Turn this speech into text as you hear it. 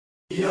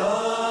Ya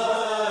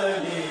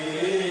Ali,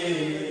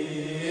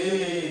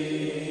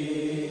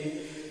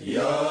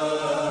 Ya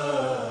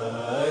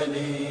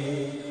Ali,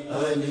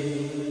 Ali,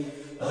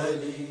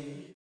 Ali.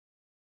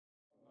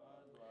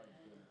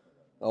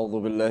 أعوذ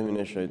بالله من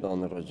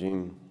الشيطان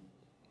الرجيم.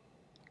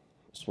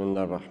 بسم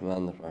الله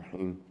الرحمن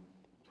الرحيم.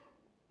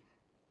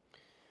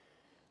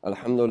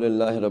 الحمد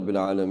لله رب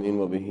العالمين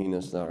وبه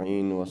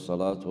نستعين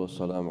والصلاة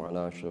والسلام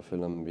على أشرف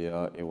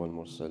الأنبياء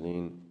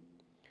والمرسلين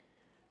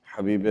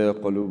حبيب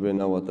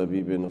قلوبنا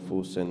وطبيب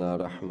نفوسنا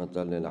رحمة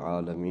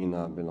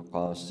للعالمين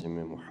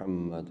بالقاسم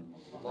محمد.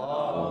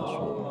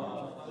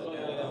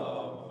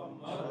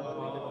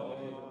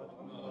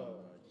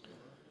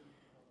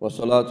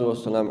 والصلاة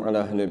والسلام على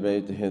أهل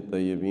بيته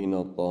الطيبين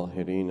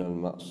الطاهرين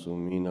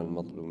المأسومين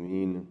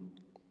المظلومين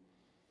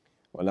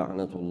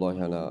ولعنة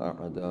الله على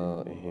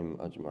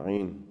أعدائهم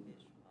أجمعين.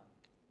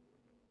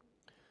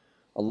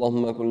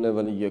 اللهم كن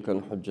لوليك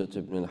الحجة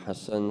ابن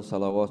الحسن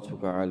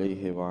صلواتك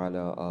عليه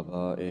وعلى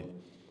آبائه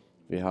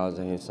في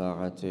هذه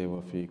الساعة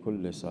وفي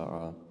كل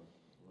ساعة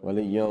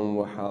وليا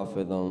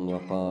وحافظا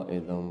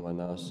وقائدا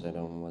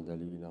وناصرا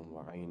ودليلا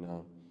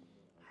وعينا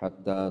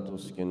حتى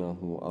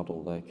تسكنه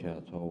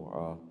أرضك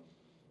طوعا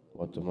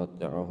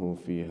وتمتعه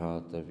فيها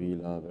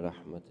طويلا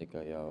برحمتك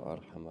يا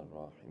أرحم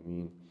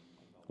الراحمين.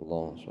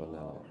 اللهم صل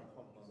على محمد.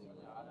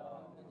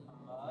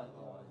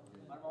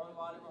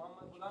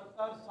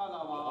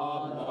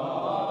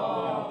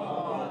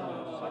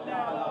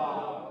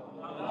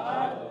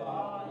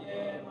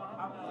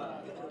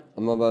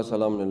 Amma ba,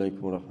 assalamu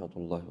alaikum wa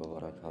rahmatullahi wa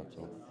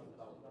barakatuh.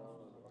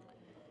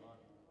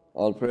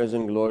 All praise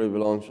and glory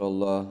belongs to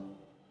Allah,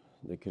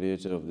 the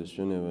creator of this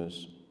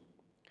universe,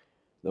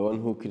 the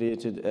one who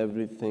created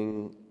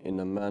everything in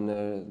a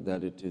manner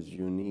that it is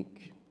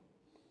unique.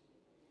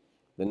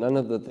 That none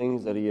of the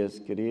things that He has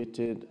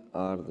created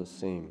are the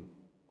same.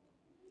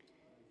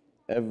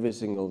 Every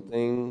single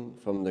thing,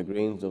 from the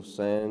grains of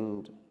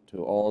sand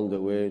to all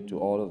the way to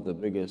all of the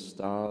biggest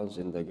stars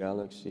in the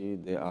galaxy,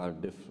 they are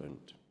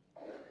different.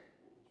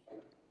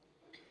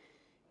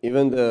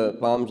 Even the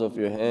palms of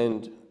your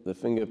hand, the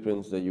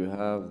fingerprints that you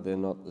have, they're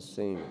not the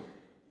same.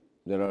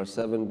 There are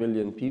 7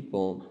 billion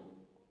people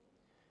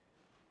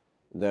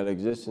that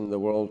exist in the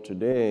world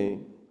today,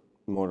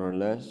 more or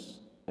less,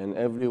 and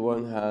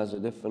everyone has a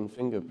different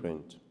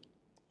fingerprint.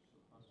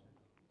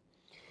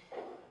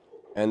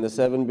 And the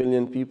 7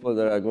 billion people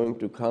that are going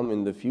to come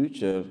in the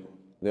future,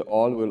 they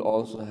all will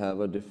also have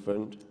a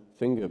different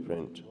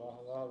fingerprint.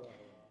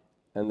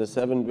 And the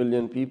 7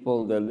 billion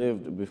people that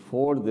lived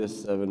before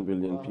this 7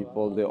 billion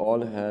people, they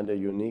all had a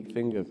unique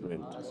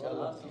fingerprint.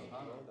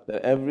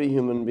 That every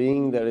human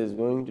being that is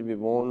going to be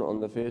born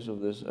on the face of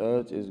this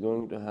earth is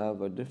going to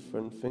have a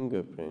different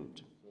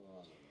fingerprint.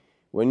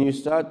 When you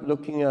start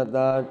looking at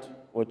that,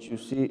 what you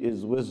see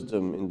is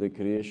wisdom in the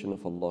creation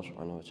of Allah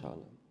subhanahu wa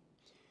ta'ala.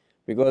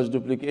 Because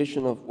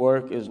duplication of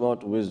work is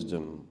not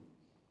wisdom.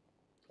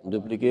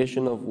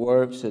 Duplication of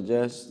work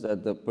suggests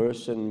that the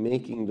person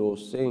making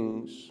those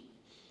things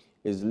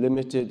is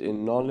limited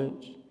in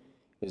knowledge,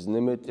 is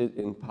limited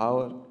in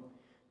power,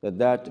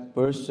 that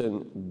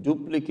person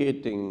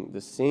duplicating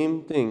the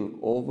same thing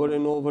over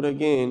and over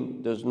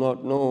again does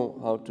not know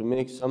how to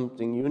make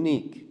something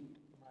unique.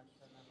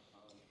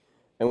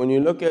 And when you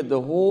look at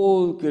the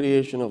whole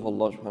creation of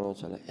Allah subhanahu wa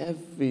ta'ala,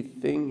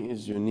 everything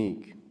is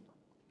unique,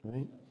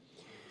 right?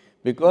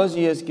 Because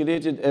He has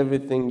created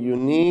everything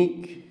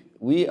unique,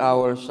 we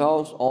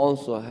ourselves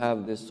also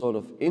have this sort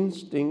of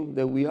instinct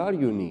that we are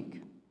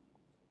unique,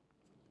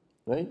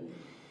 right?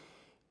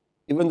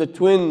 Even the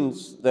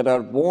twins that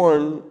are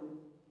born,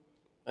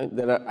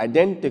 that are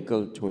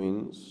identical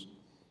twins,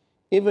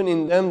 even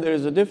in them there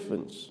is a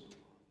difference.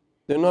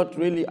 They're not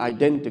really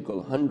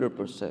identical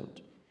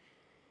 100%.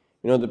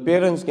 You know, the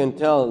parents can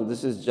tell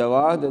this is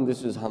Jawad and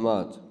this is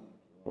Hamad,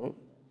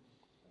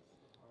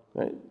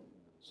 right?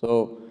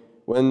 So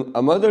when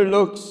a mother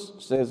looks,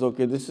 says,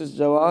 okay, this is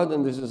Jawad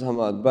and this is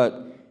Hamad.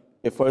 But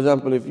if, for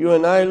example, if you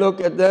and I look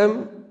at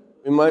them,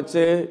 we might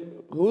say,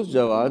 who's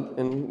Jawad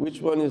and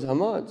which one is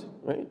Hamad,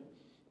 right?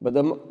 But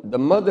the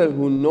mother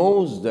who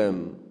knows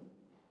them,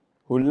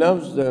 who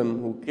loves them,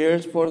 who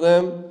cares for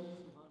them,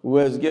 who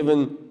has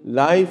given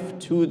life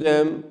to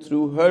them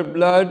through her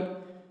blood,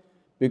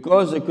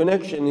 because the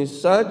connection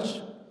is such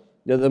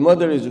that the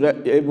mother is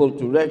able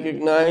to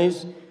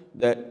recognize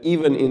that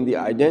even in the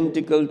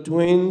identical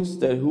twins,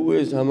 that who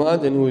is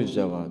Hamad and who is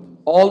Jawad,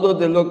 although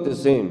they look the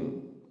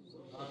same.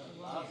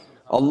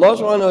 Allah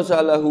subhanahu wa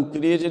ta'ala, who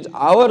created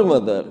our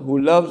mother, who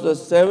loves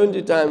us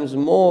 70 times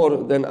more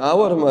than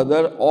our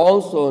mother,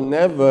 also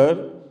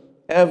never,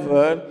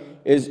 ever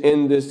is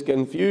in this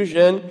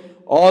confusion,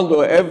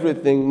 although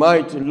everything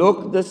might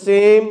look the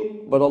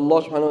same, but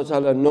Allah subhanahu wa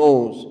ta'ala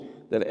knows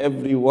that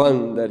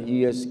everyone that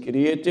He has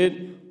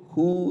created,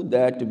 who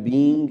that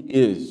being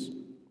is.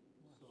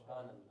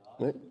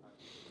 Right?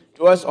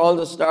 To us, all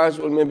the stars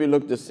will maybe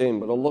look the same,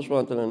 but Allah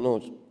subhanahu wa ta'ala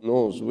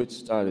knows which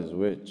star is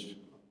which.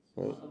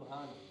 Right?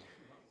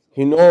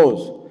 He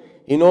knows.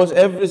 He knows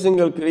every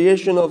single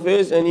creation of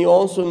His, and He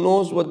also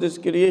knows what this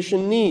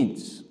creation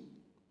needs.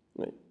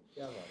 Right?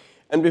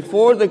 And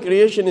before the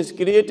creation is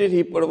created,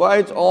 He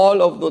provides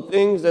all of the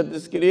things that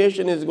this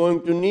creation is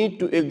going to need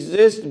to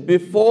exist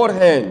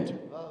beforehand.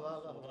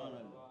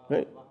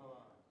 Right?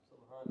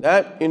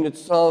 That in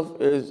itself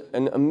is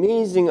an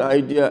amazing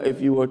idea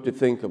if you were to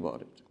think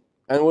about it.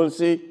 And we'll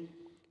see,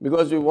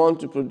 because we want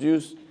to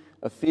produce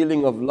a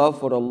feeling of love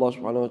for Allah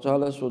subhanahu wa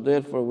ta'ala, so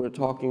therefore we're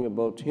talking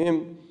about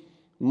Him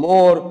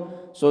more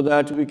so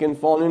that we can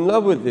fall in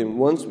love with Him.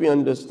 Once we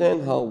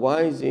understand how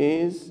wise He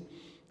is,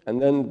 and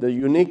then the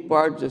unique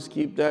part, just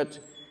keep that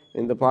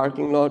in the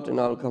parking lot and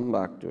I'll come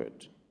back to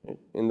it. Right?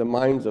 In the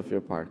minds of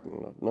your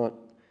parking lot, not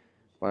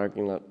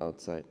parking lot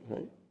outside.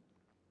 Right?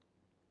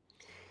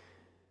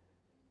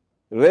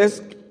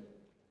 Risk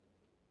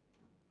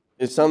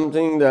is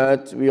something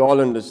that we all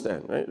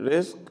understand, right?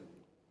 Risk.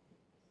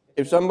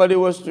 If somebody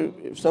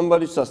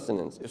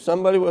sustenance. If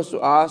somebody was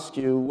to ask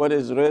you what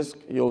is risk,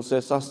 you'll say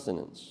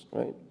sustenance,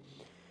 right?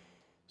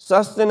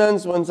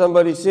 Sustenance, when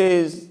somebody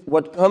says,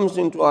 what comes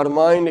into our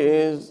mind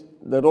is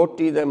the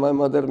roti that my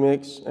mother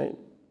makes, right?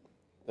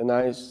 The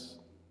nice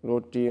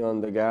roti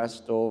on the gas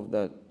stove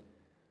that,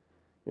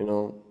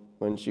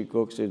 when she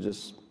cooks, it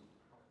just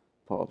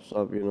pops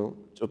up,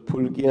 जो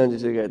फुल्कियाँ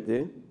जिसे कहते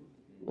हैं,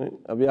 right?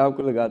 अभी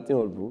आपको लगाते हैं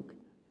और भूख,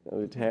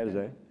 अभी ठहर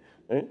जाए,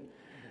 right?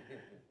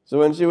 So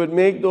when she would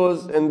make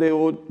those, and they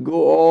would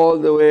go all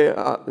the way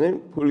up,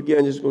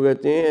 फुल्कियाँ जिसको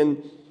कहते हैं, and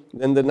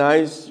then the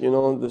nice, the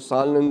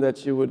salnan that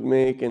she would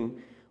make,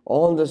 and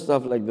all the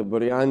stuff like the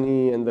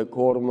biryani and the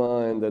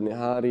korma and the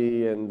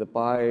nihari and the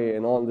pie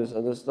and all this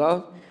other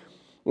stuff.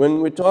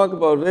 When we talk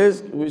about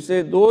risk, we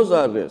say those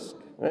are risk,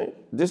 right?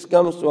 This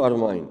comes to our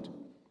mind.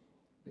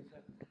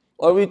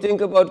 Or we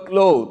think about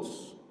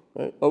clothes,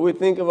 right? Or we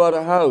think about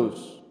a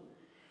house.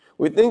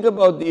 We think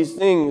about these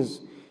things.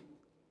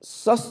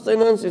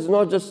 Sustenance is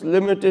not just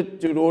limited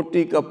to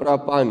roti,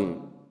 kapra, pani.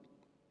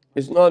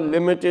 It's not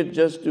limited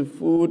just to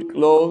food,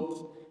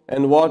 clothes,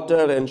 and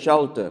water and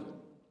shelter.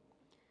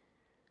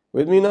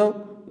 With me now?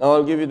 Now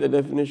I'll give you the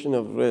definition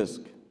of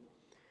risk.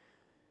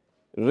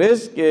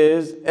 Risk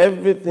is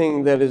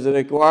everything that is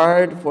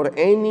required for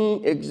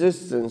any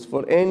existence,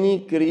 for any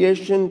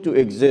creation to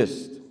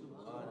exist.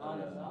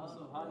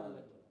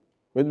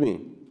 With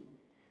me?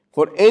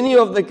 For any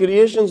of the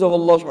creations of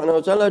Allah subhanahu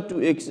wa ta'ala to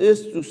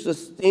exist, to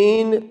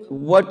sustain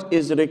what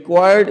is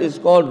required is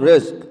called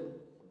risk.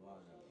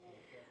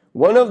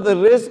 One of the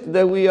risks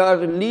that we are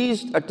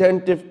least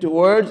attentive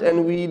towards,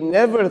 and we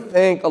never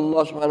thank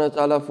Allah subhanahu wa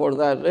ta'ala for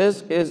that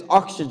risk, is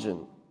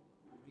oxygen.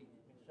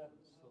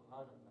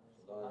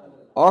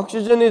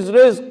 Oxygen is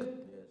risk.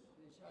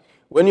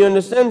 When you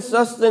understand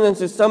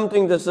sustenance is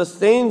something that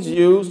sustains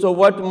you, so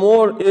what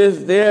more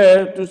is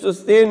there to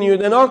sustain you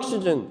than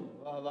oxygen?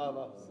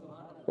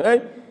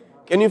 Right?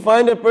 Can you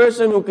find a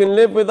person who can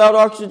live without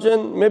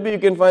oxygen? Maybe you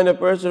can find a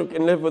person who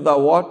can live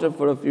without water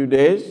for a few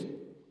days.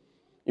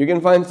 You can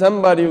find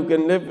somebody who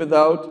can live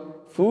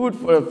without food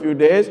for a few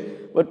days.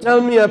 But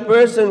tell me a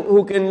person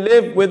who can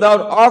live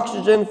without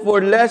oxygen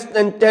for less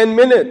than 10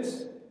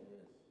 minutes.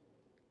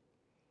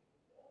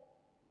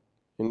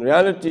 In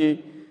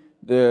reality,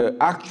 the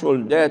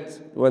actual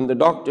death, when the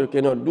doctor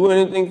cannot do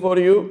anything for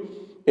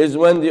you, is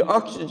when the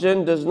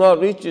oxygen does not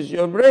reach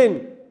your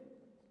brain.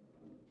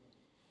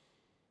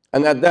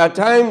 And at that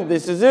time,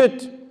 this is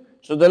it.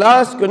 So the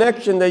last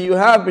connection that you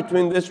have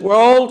between this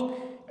world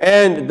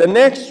and the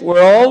next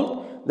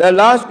world, the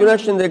last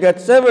connection that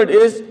gets severed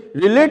is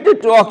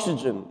related to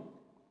oxygen.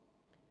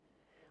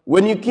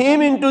 When you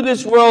came into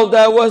this world,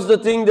 that was the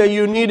thing that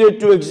you needed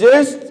to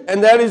exist,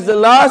 and that is the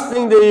last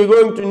thing that you're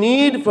going to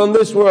need from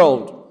this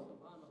world.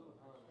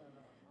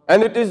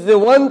 And it is the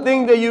one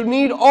thing that you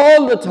need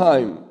all the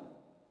time.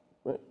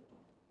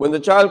 When the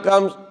child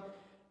comes,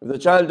 if the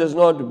child does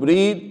not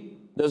breathe,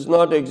 does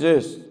not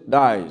exist,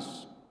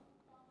 dies.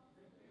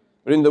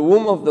 But in the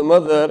womb of the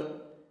mother,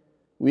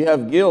 we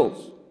have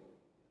gills.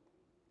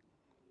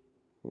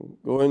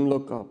 Go and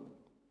look up.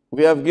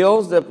 We have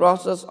gills that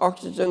process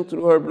oxygen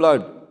through her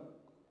blood.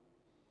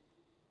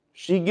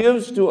 She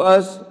gives to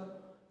us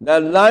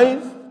that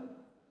life.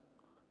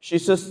 She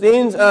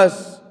sustains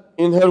us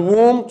in her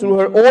womb through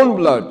her own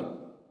blood.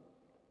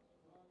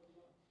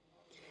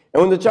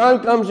 And when the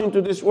child comes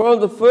into this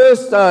world, the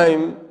first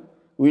time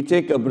we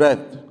take a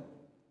breath.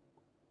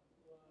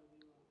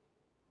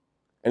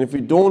 And if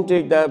we don't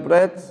take that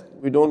breath,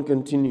 we don't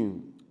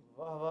continue.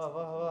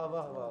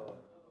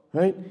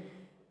 Right?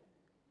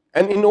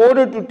 And in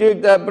order to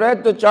take that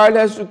breath, the child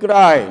has to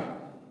cry.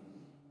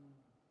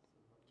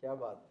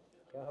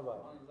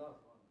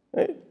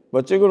 Right?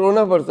 बच्चे को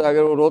रोना पड़ता है.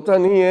 अगर वो रोता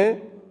नहीं है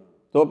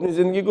तो अपनी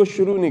जिंदगी को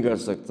शुरू नहीं कर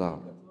सकता.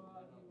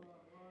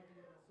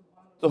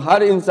 तो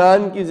हर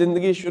इंसान की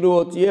जिंदगी शुरू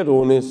होती है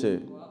रोने से.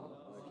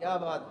 क्या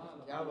बात.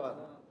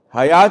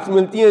 हयात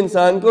मिलती है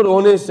इंसान को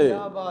रोने से.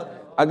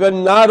 अगर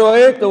ना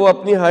रोए तो वो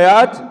अपनी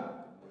हयात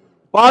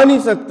पा नहीं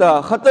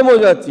सकता, खत्म हो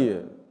जाती है.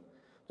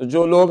 तो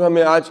जो लोग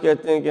हमें आज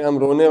कहते हैं कि हम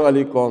रोने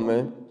वाली कौम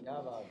है,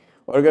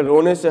 और अगर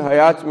रोने से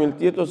हयात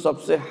मिलती है तो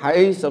सबसे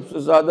हाई,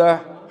 सबसे ज्यादा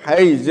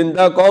हाई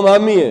जिंदा कौम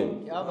हम ही है.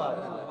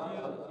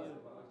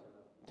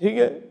 ठीक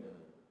है.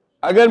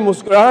 अगर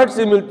मुस्कुराहट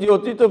से मिलती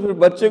होती तो फिर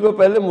बच्चे को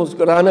पहले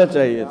मुस्कुराना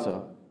चाहिए था,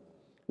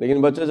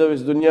 लेकिन बच्चा जब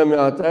इस दुनिया में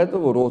आता है तो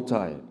वो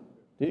रोता है,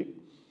 ठीक।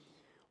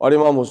 और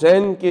इमाम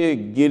हुसैन के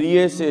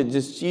गिरिए से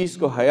जिस चीज़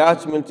को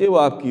हयात मिलती है वो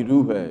आपकी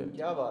रूह है।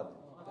 क्या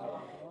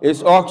बात।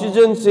 इस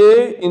ऑक्सीजन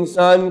से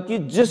इंसान की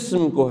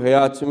जिस्म को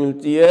हयात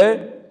मिलती है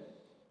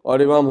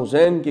और इमाम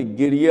हुसैन के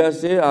गिरिया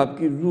से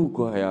आपकी रूह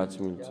को हयात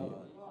मिलती है।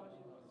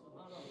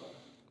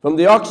 From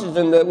the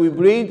oxygen that we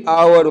breathe,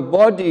 our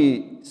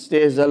body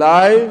stays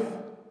alive,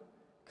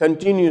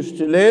 continues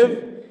to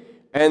live,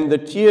 and the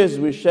tears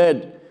we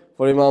shed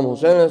for Imam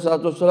Hussain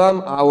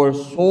ﷺ, our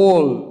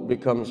soul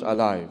becomes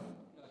alive.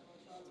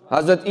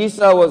 Hazrat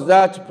Isa was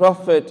that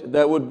prophet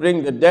that would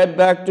bring the dead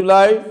back to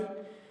life,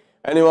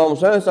 and Imam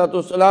Hussain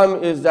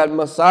ﷺ is that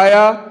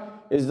Messiah,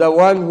 is the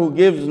one who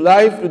gives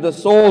life to the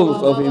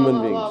souls of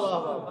human beings.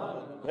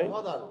 Right?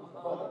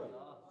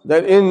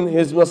 That in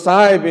his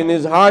masa'ib, in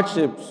his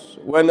hardships,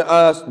 when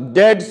a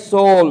dead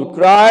soul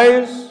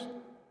cries,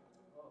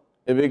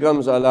 it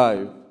becomes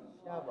alive.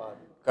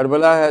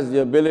 Karbala has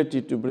the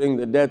ability to bring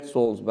the dead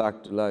souls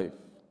back to life.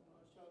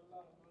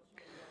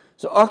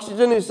 So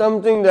oxygen is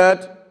something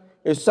that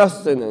is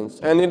sustenance,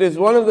 and it is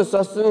one of the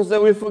sustenance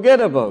that we forget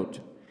about.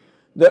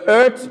 The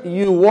earth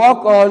you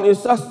walk on is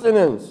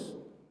sustenance.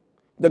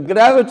 The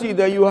gravity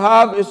that you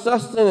have is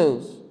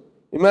sustenance.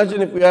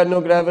 Imagine if we had no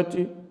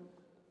gravity.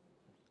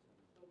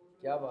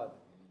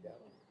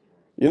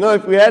 You know,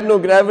 if we had no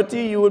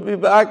gravity, you would be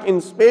back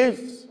in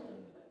space.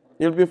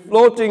 You'll be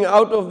floating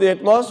out of the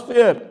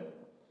atmosphere.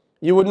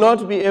 You would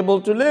not be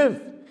able to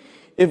live.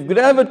 If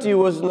gravity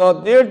was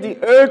not there,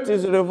 the earth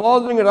is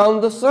revolving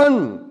around the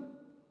sun.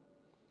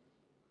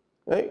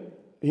 Right?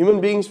 Human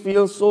beings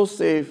feel so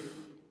safe.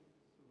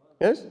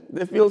 Yes?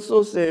 They feel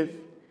so safe.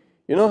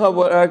 You know how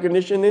what our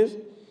condition is?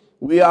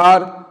 We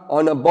are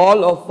on a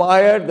ball of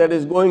fire that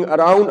is going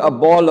around a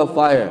ball of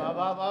fire.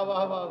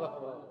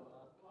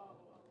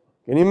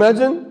 Can you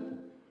imagine?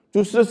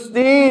 To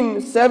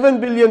sustain 7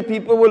 billion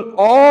people with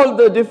all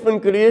the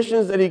different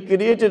creations that He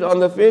created on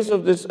the face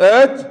of this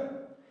earth,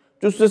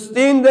 to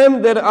sustain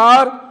them, there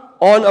are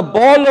on a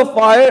ball of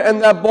fire,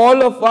 and that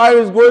ball of fire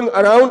is going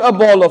around a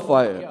ball of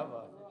fire.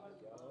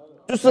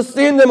 To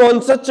sustain them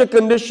on such a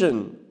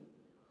condition.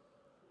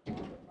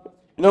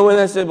 You know, when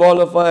I say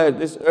ball of fire,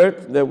 this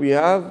earth that we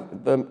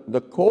have,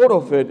 the core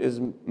of it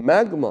is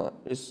magma.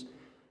 It's,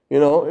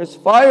 it's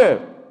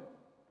fire.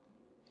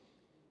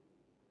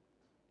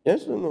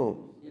 Yes or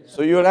no?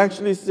 So you're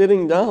actually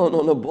sitting down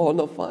on a ball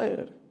of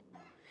fire.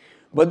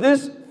 But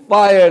this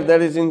fire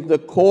that is in the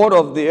core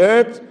of the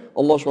earth,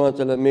 Allah subhanahu wa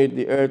ta'ala made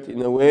the earth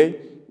in a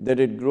way that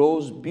it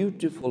grows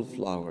beautiful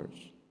flowers.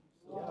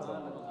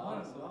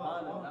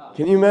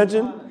 Can you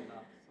imagine?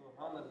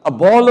 A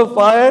ball of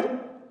fire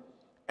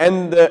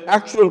and the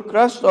actual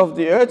crust of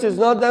the earth is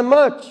not that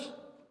much.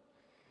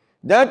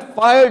 That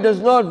fire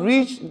does not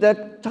reach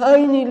that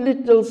tiny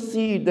little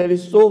seed that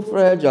is so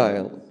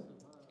fragile.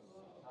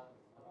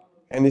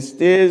 And it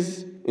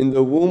stays in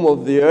the womb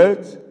of the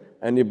earth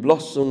and it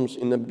blossoms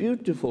in a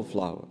beautiful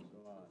flower.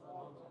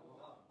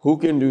 Who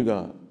can do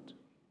that?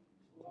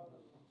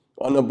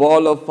 On a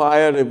ball of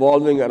fire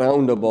revolving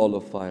around a ball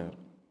of fire.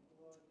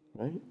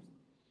 Right?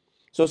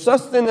 So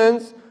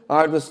sustenance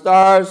are the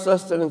stars,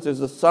 sustenance is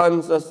the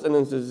sun,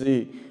 sustenance is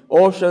the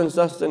ocean,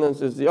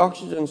 sustenance is the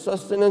oxygen,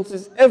 sustenance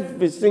is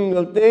every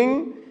single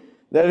thing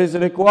that is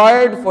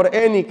required for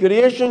any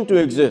creation to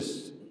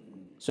exist.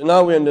 So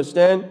now we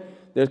understand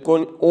there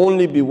can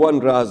only be one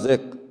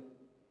Razik.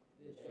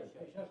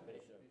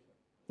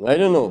 I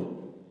don't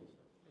know.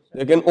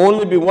 There can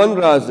only be one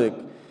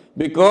Razik.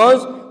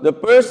 Because the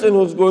person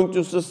who's going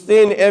to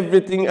sustain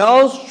everything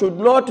else should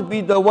not be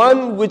the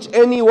one which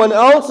anyone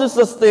else is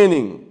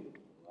sustaining.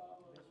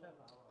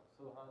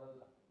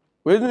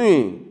 With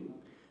me?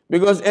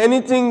 Because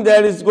anything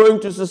that is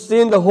going to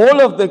sustain the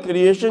whole of the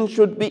creation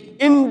should be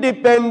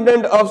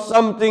independent of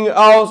something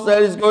else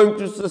that is going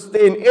to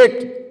sustain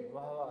it.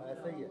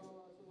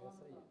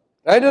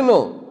 I don't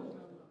know.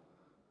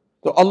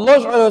 So Allah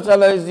subhanahu wa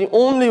ta'ala is the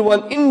only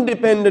one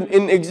independent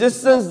in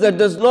existence that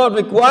does not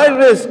require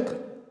risk.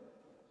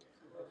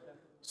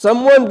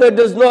 Someone that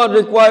does not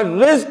require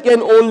risk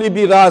can only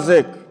be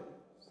Razik.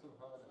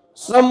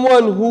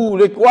 Someone who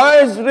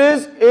requires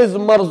risk is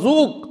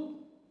Marzuq.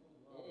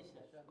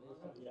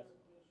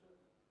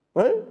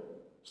 Right?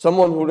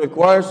 Someone who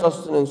requires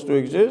sustenance to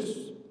exist,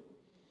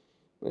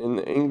 in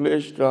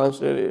English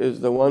translated, is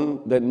the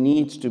one that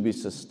needs to be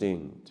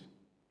sustained.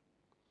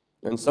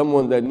 And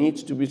someone that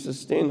needs to be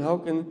sustained, how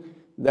can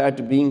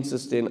that being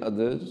sustain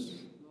others?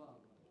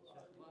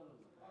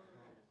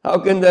 How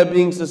can that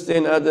being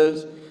sustain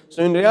others?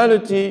 So in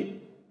reality,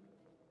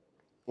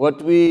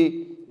 what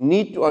we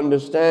need to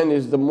understand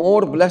is the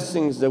more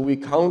blessings that we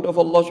count of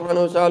Allah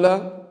subhanahu wa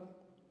ta'ala,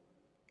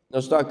 now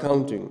start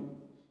counting.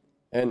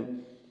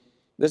 And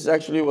this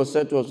actually was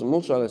said to us,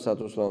 Musa alayhi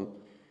salatu wasalam.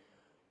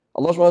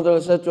 Allah subhanahu wa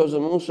ta'ala said to us,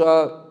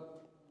 Musa,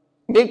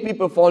 make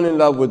people fall in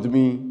love with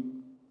me.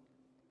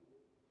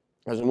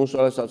 As Musa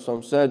alayhi salatu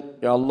wasalam said,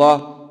 Ya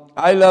Allah,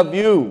 I love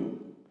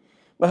you.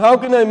 But how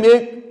can I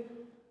make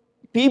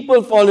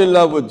people fall in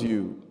love with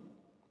you?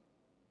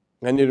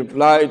 And he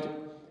replied,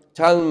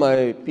 tell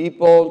my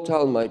people,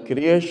 tell my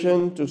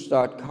creation to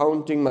start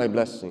counting my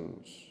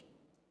blessings.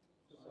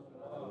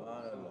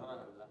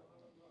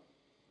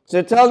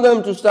 So tell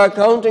them to start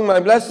counting my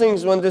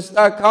blessings. When they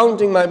start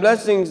counting my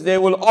blessings, they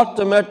will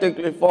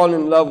automatically fall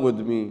in love with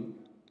me.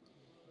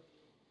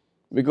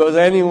 Because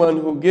anyone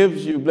who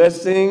gives you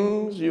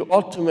blessings, you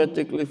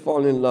automatically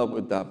fall in love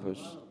with that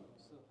person.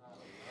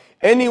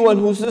 Anyone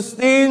who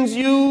sustains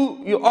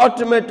you, you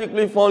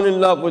automatically fall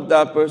in love with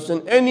that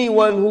person.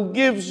 Anyone who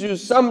gives you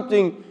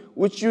something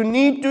which you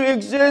need to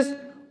exist,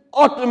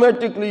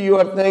 automatically you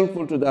are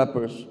thankful to that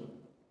person.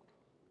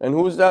 And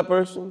who is that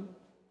person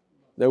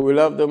that we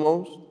love the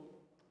most?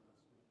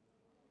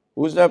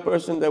 Who is that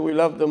person that we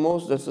love the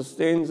most, that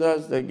sustains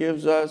us, that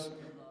gives us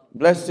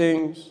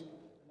blessings?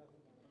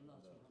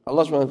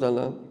 Allah subhanahu wa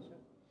ta'ala,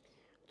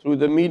 through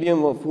the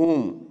medium of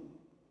whom?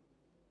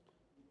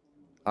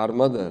 Our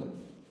mother.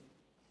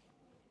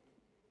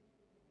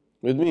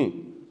 With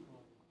me?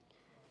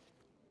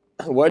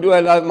 Why do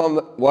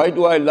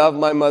I love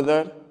my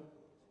mother?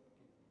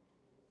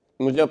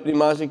 मुझे अपनी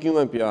माँ से क्यों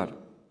है प्यार?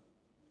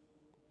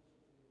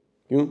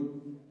 क्यों?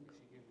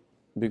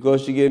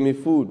 Because she gave me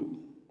food.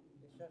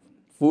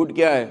 Food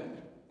क्या है?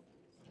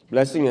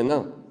 Blessing है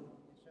ना?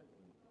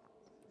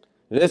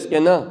 Risk है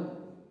ना?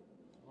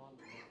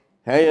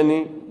 है या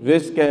नहीं?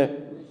 Risk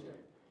है.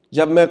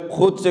 जब मैं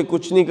खुद से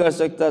कुछ नहीं कर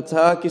सकता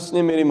था,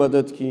 किसने मेरी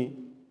मदद की?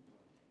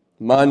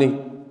 माँ ने.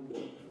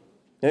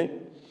 है?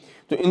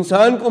 तो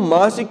इंसान को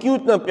माँ से क्यों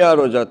इतना प्यार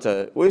हो जाता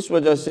है? वो इस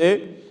वजह से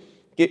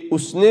कि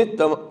उसने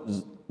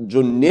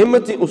जो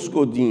नेमतें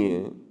उसको दी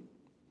हैं,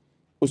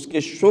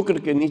 उसके शुक्र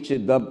के नीचे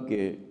दब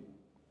के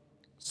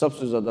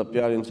सबसे ज़्यादा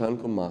प्यार इंसान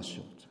को माँ से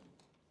होता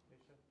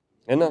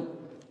है ना?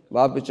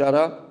 बाप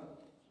बेचारा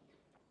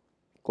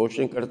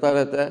कोशिश करता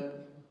रहता है,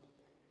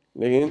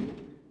 लेकिन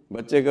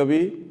बच्चे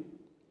कभी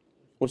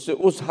उससे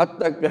उस हद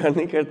तक प्यार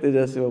नहीं करते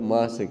जैसे वो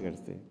माँ से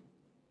करते।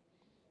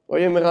 और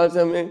ये मेरे ख्याल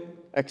से हमें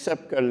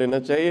एक्सेप्ट कर लेना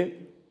चाहिए,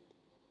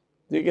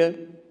 ठीक है?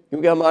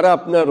 क्योंकि हमारा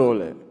अपना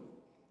रोल है,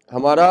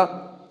 हमारा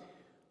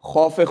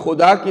खौफ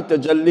खुदा की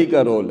तजल्ली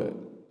का रोल है।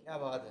 क्या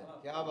बात है,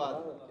 क्या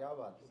बात है, क्या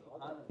बात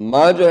है।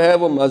 माँ जो है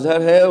वो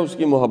मजहर है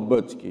उसकी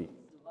मोहब्बत की,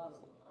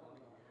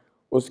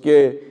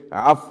 उसके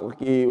आफ़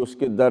की,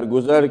 उसके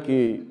दरगुजर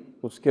की,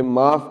 उसके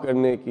माफ़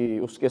करने की,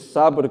 उसके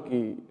सब्र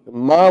की।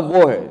 माँ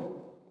वो है।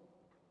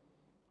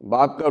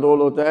 बाप का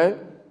रोल होता है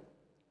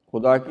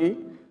खुदा की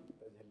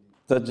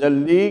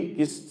तजल्ली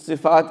की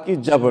सिफात की,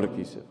 जबर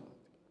की सिफात,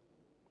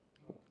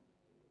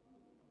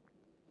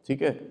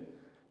 ठीक है,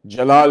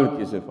 जलाल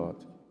की सिफात।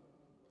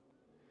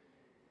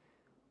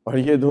 और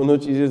ये दोनों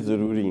चीज़ें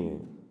ज़रूरी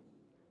हैं।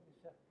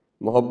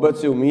 मोहब्बत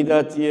से उम्मीद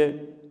आती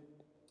है,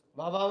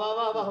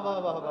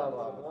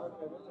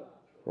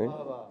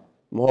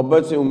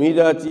 मोहब्बत से उम्मीद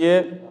आती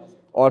है,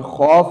 और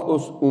खौफ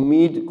उस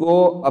उम्मीद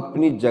को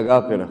अपनी जगह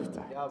पे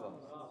रखता है।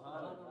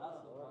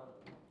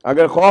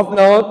 अगर खौफ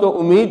ना हो तो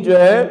उम्मीद जो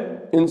है,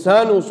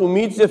 इंसान उस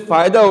उम्मीद से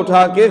फ़ायदा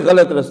उठा के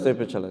गलत रास्ते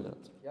पे चला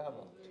जाता है।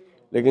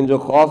 लेकिन जो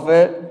खौफ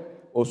है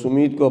उस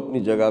उम्मीद को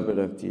अपनी जगह पे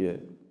रखती है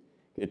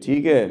कि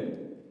ठीक है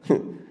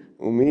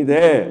उम्मीद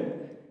है,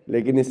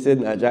 लेकिन इससे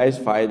नाजायज़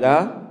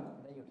फ़ायदा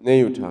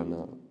नहीं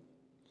उठाना।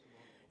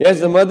 Yes,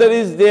 the mother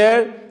is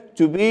there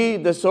to be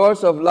the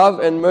source of love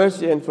and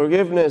mercy and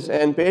forgiveness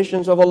and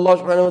patience of Allah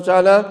subhanahu wa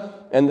ta'ala,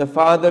 and the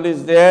father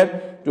is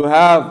there to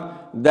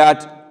have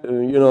that,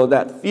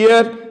 that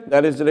fear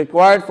that is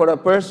required for a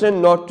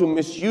person not to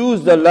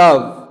misuse the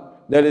love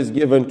that is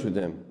given to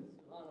them.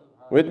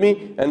 With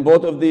me? And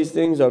both of these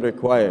things are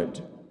required.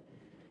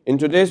 In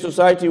today's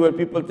society where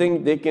people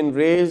think they can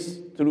raise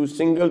through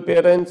single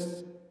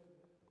parents,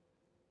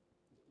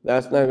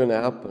 that's not going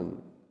to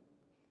happen.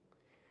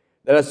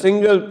 That a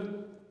single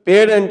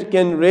parent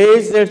can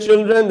raise their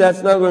children,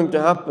 that's not going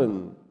to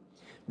happen.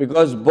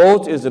 Because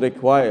both is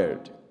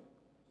required.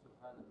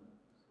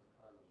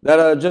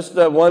 That just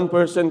one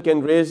person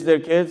can raise their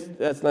kids,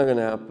 that's not going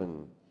to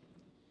happen.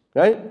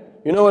 Right?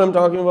 You know what I'm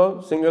talking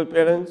about? Single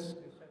parents.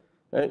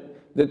 Right?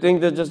 They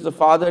think that just the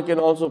father can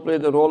also play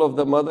the role of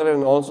the mother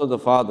and also the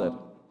father.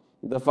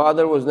 The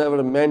father was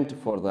never meant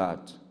for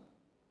that.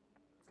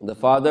 The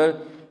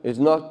father is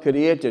not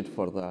created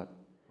for that.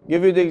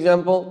 Give you the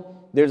example.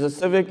 There's a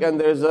Civic and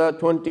there's a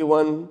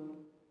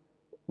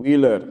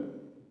 21-wheeler.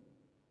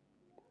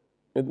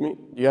 With me?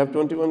 Do you have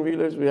 21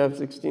 wheelers? We have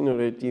 16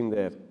 or 18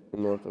 there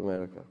in North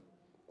America.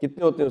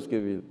 कितने होते हैं उसके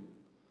wheel?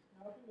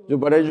 जो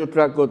बड़े जो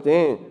truck होते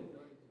हैं,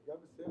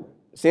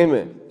 same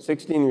है,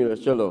 16 wheelers.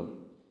 चलो,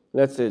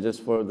 let's say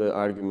just for the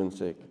argument's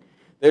sake,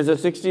 there's a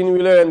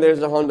 16-wheeler and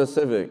there's a Honda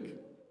Civic.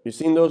 You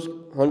seen those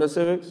Honda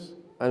Civics?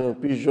 I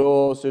don't know,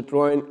 Peugeot,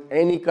 Citroën,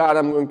 any car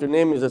I'm going to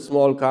name is a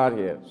small car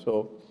here.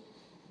 So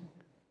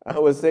I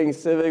was saying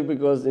Civic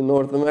because in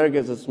North America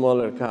it's a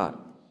smaller car.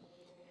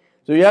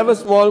 So you have a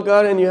small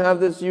car and you have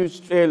this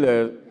huge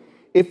trailer.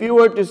 If you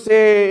were to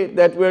say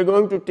that we're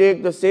going to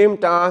take the same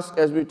task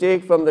as we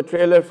take from the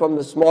trailer from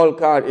the small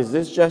car, is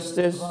this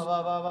justice?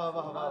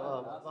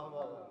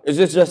 Is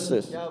this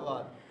justice?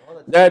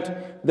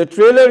 that the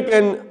trailer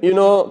can,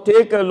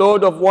 take a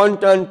load of 1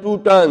 ton, 2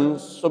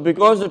 tons. So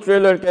because the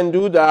trailer can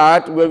do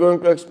that, we're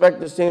going to expect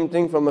the same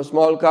thing from a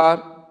small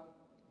car.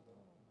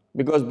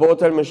 Because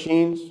both are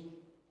machines,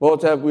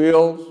 both have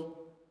wheels.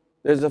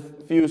 There's a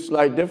few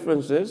slight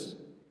differences,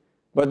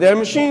 but they're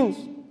machines.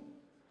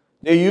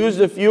 They use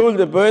the fuel,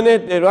 they burn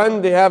it, they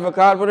run, they have a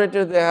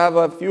carburetor, they have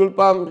a fuel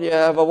pump, they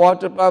have a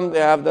water pump, they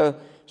have the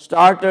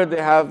starter,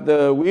 they have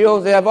the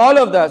wheels, they have all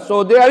of that.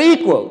 So they are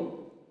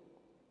equal.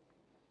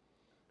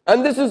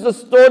 And this is the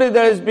story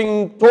that is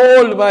being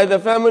told by the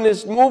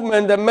feminist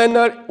movement, that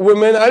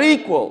women are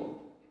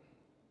equal.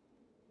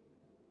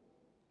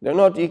 They're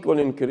not equal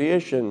in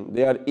creation,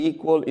 they are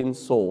equal in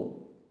soul.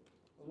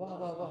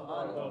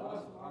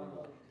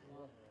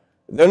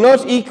 They're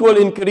not equal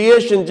in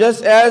creation,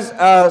 just as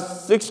a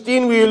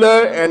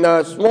 16-wheeler and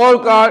a small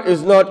car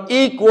is not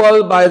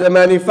equal by the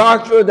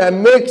manufacturer that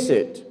makes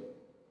it.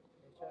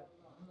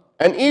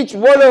 And each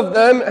one of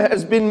them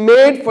has been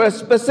made for a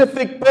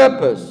specific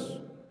purpose.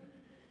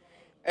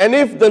 And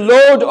if the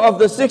load of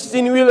the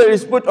 16-wheeler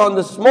is put on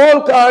the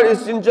small car,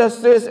 it's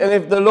injustice. And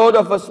if the load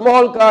of a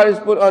small car is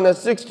put on a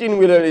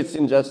 16-wheeler, it's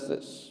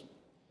injustice.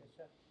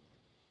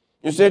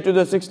 You say to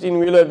the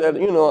 16-wheeler that,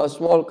 a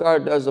small car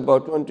does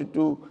about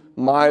 22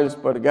 miles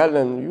per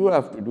gallon, you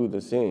have to do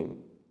the same.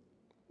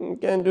 You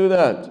can't do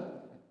that.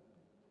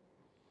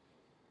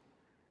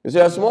 You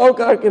say a small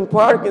car can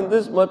park in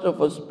this much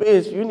of a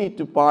space, you need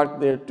to park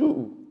there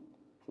too.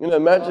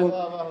 Imagine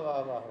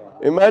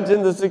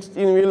the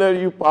 16-wheeler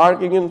you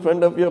parking in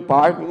front of your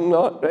parking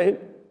lot,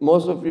 right?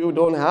 Most of you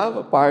don't have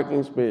a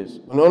parking space.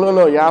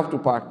 No, you have to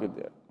park it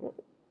there.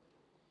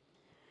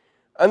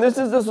 And this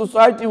is the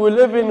society we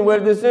live in, where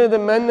they say the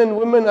men and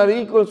women are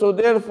equal, so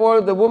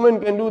therefore the woman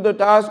can do the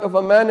task of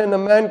a man and a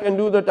man can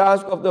do the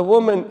task of the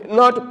woman.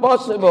 Not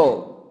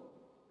possible.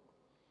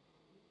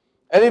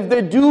 And if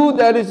they do,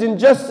 that is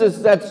injustice,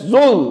 that's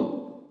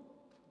zulm.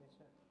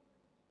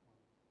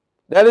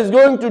 That is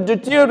going to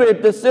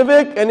deteriorate the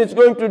Civic and it's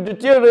going to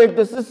deteriorate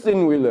the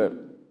 16-wheeler.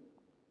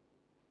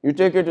 You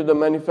take it to the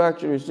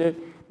manufacturer, you say,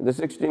 the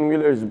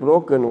 16-wheeler is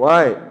broken.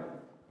 Why?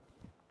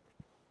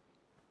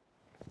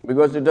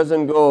 Because it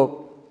doesn't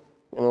go,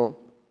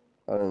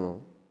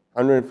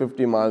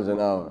 150 miles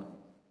an hour.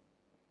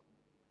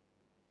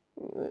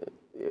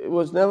 It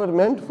was never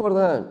meant for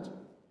that.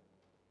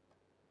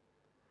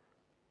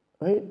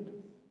 Right?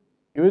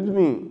 You with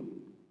me?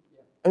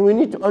 And we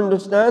need to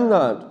understand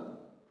that.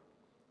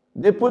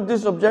 They put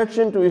this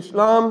objection to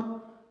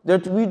Islam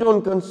that we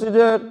don't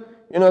consider,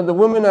 the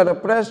women are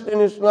oppressed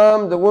in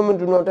Islam, the women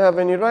do not have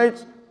any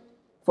rights.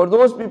 For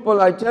those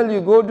people, I tell you,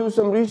 go do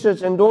some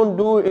research and don't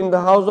do it in the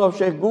house of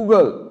Sheikh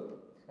Google.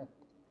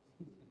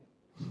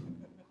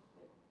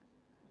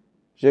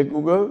 Sheikh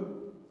Google?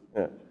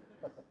 Yeah.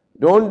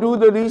 Don't do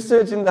the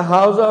research in the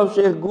house of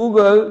Sheikh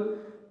Google.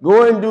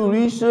 Go and do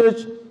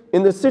research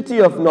in the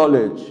city of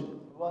knowledge.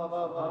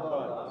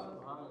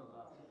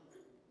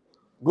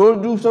 Go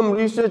do some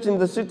research in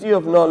the city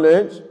of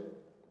knowledge.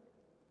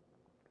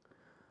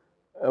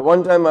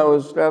 One time I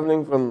was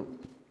traveling from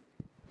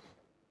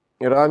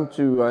Iran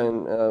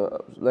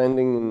to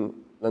landing in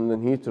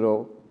London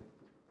Heathrow,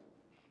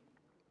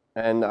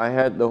 and I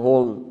had the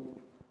whole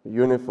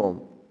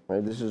uniform,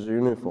 right? This is a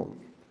uniform.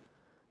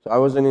 So I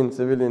wasn't in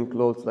civilian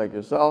clothes like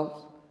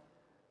yourselves,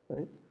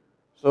 right?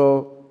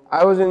 So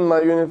I was in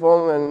my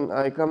uniform and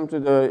I come to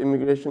the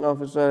immigration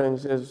officer and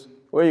he says,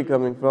 "Where are you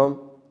coming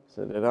from?" I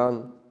said,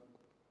 "Iran."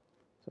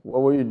 He said,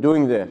 "What were you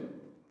doing there?"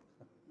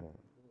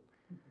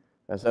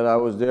 I said, "I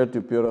was there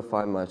to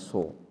purify my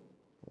soul."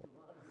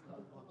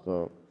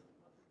 So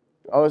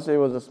obviously it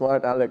was a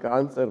smart aleck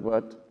answer,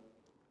 but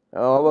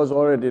I was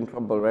already in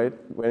trouble, right,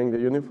 wearing the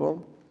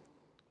uniform.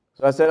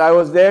 So I said, "I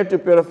was there to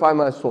purify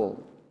my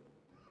soul."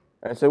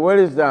 I said, "Where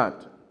is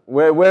that?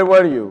 Where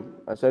were you?"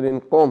 I said, "In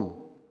Qom."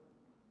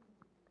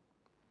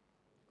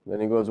 Then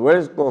he goes, "Where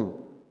is Qom?"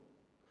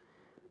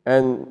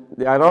 And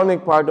the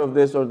ironic part of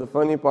this, or the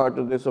funny part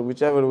of this, or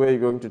whichever way you're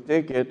going to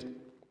take it,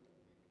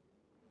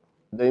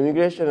 the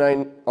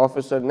immigration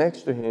officer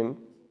next to him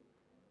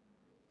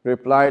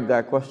replied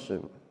that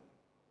question,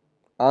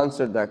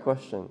 answered that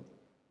question.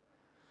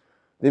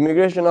 The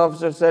immigration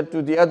officer said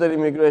to the other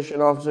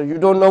immigration officer, "You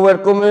don't know where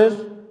Qom is?"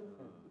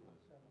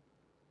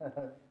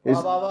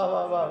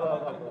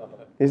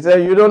 He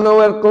said, "You don't know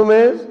where Qom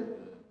is?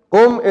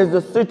 Qom is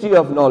the city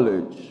of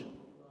knowledge."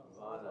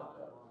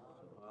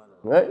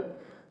 Right?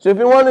 So if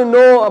you want to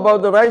know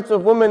about the rights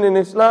of women in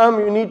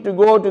Islam, you need to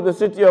go to the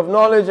city of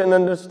knowledge and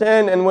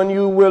understand. And when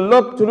you will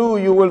look through,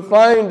 you will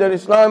find that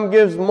Islam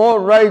gives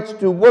more rights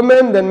to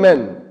women than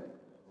men.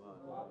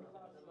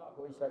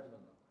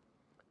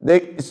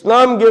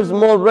 Islam gives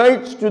more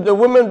rights to the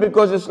women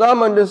because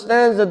Islam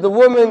understands that the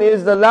woman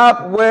is the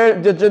lap where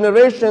the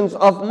generations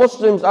of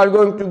Muslims are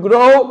going to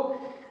grow.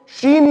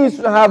 She needs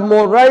to have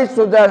more rights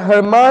so that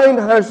her mind,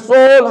 her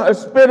soul, her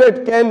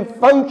spirit can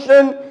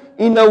function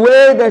in a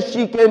way that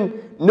she can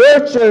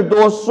nurture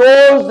those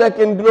souls that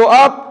can grow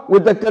up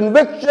with the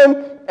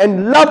conviction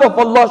and love of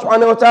Allah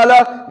subhanahu wa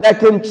ta'ala that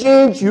can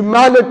change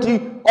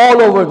humanity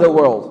all over the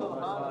world.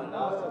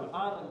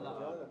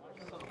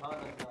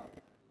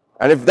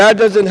 And if that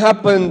doesn't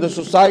happen, the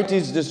society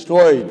is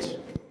destroyed.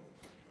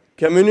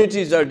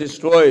 Communities are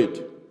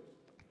destroyed.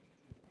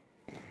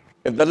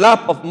 If the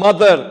lap of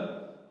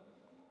mother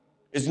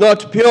is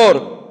not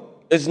pure,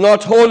 is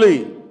not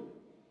holy,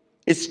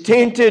 is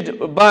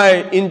tainted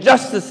by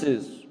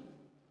injustices,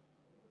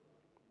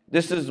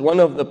 this is one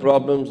of the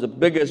problems, the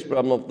biggest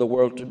problem of the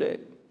world today.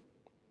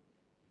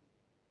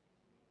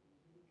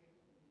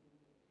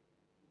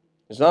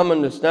 Islam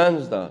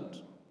understands that.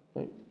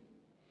 Right?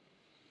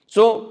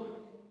 So,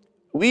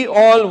 we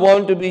all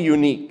want to be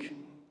unique.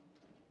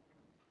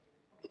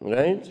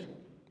 Right?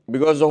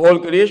 Because the whole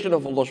creation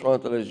of Allah subhanahu wa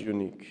ta'ala is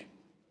unique.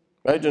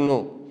 Right or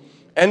no?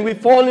 And we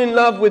fall in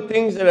love with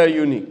things that are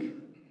unique.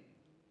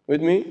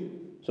 With me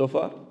so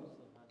far?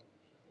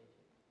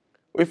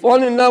 We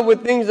fall in love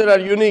with things that are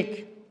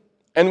unique.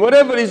 And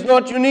whatever is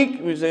not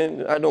unique, we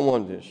say, I don't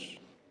want this.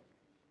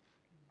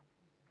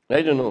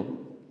 Right or no?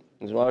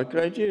 It's our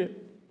criteria.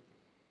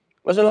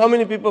 Listen, how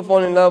many people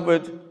fall in love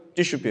with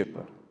tissue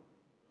paper?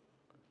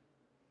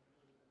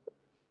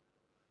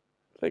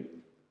 Like,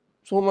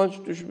 so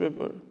much tissue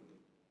paper.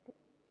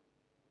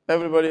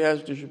 Everybody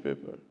has tissue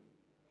paper,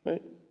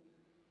 right?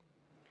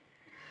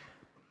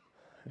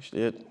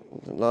 Actually,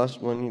 the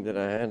last money that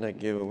I had, I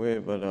gave away,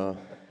 but I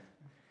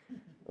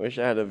wish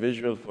I had a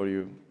visual for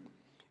you.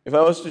 If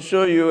I was to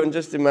show you, and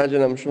just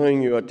imagine I'm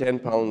showing you a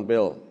 10-pound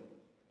bill,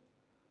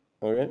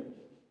 okay?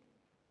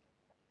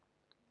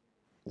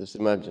 Just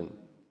imagine.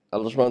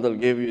 Allah subhanahu wa ta'ala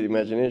gave you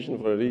imagination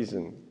for a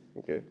reason,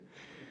 okay?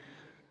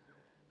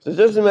 So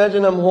just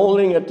imagine I'm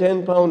holding a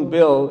 10-pound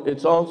bill.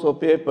 It's also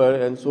paper,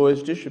 and so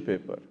is tissue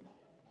paper.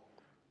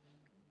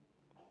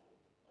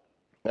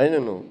 I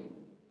don't know.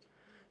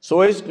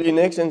 So is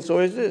Kleenex, and so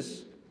is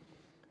this.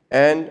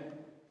 And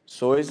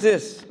so is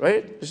this,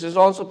 right? This is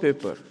also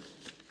paper.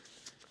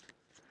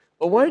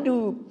 But why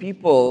do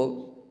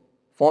people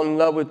fall in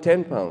love with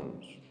 10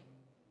 pounds?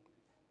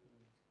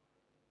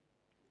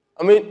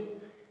 I mean,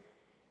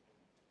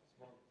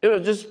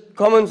 just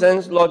common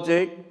sense,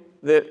 logic.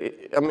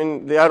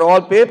 They are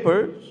all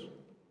papers.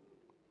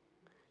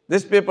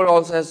 This paper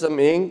also has some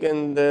ink,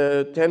 and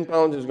the 10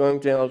 pounds is going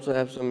to also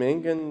have some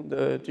ink, and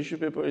the tissue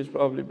paper is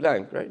probably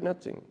blank, right?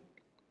 Nothing.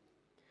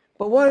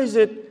 But why is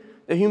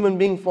it the human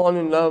being fall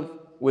in love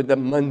with the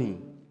money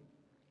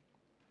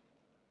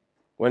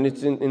when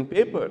it's in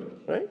paper,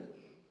 right?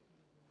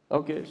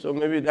 Okay, so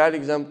maybe that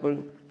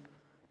example,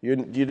 you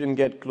didn't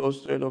get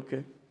close to it,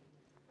 okay.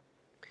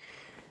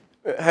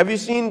 Have you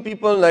seen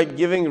people like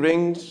giving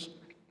rings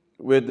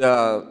with,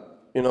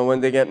 when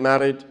they get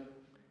married,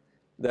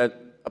 that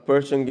a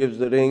person gives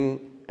the ring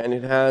and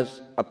it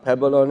has a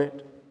pebble on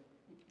it?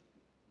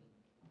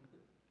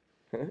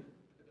 Huh?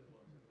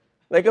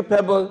 Like a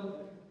pebble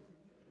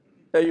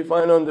that you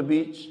find on the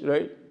beach,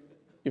 right?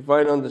 You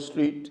find on the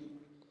street.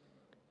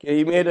 Okay,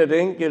 he made a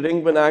ring, कि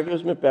ring बना के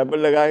उसमें pebble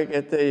लगा के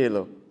कहते हैं ये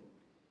लो.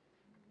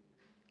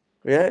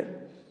 कोई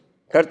है?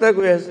 करता है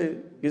कोई ऐसे?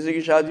 किसी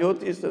की शादी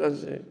होती है इस तरह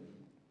से?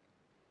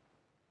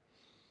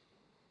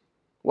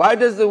 Why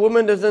does the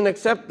woman doesn't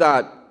accept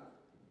that?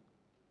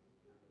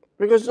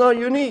 Because it's not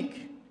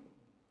unique.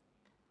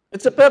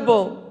 It's a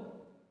pebble.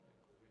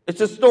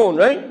 It's a stone,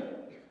 right?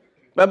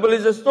 Pebble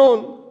is a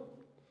stone.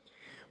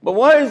 But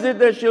why is it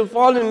that she'll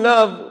fall in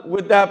love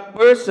with that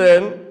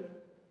person,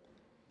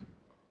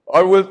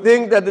 or will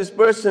think that this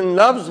person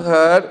loves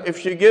her if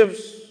she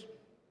gives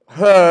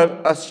her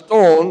a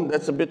stone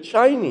that's a bit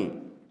shiny?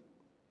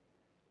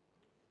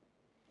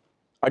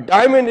 A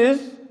diamond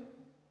is,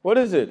 what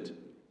is it?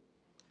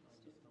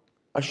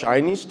 A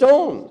shiny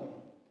stone.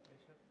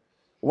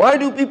 Why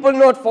do people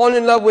not fall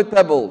in love with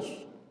pebbles?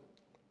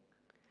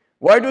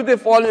 Why do they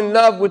fall in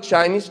love with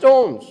shiny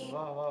stones?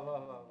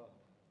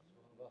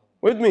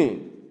 With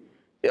me?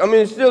 I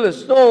mean, it's still a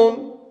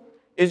stone.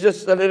 It's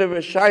just a little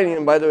bit shiny.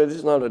 And by the way, this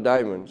is not a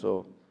diamond.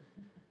 So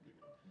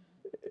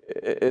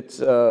it's,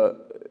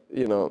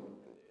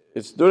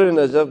 it's dur in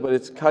najaf, but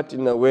it's cut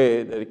in a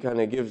way that it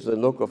kind of gives the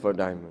look of a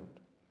diamond.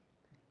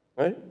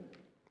 Right?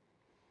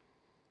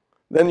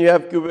 Then you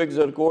have cubic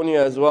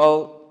zirconia as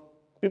well.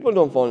 People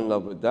don't fall in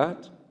love with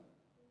that.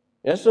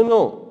 Yes or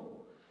no?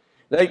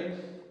 Like,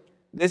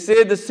 they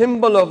say the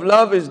symbol of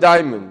love is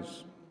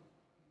diamonds.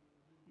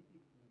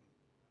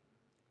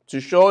 To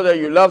show that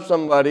you love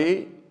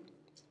somebody.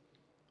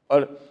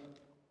 और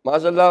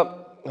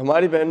माशाल्लाह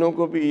हमारी बहनों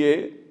को भी ये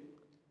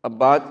अब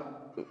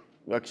बात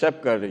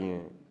accept कर रही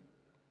हैं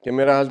कि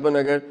मेरा हस्बैंड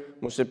अगर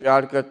मुझसे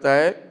प्यार करता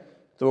है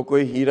तो वो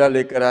कोई हीरा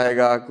लेकर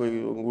आएगा, कोई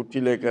अंगूठी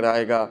लेकर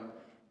आएगा,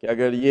 कि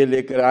अगर ये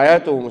लेकर आया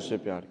तो वो मुझसे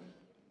प्यार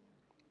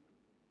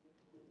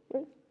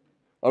करे,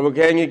 और वो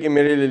कहेंगे कि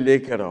मेरे लिए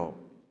लेकर आओ,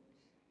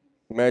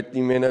 मैं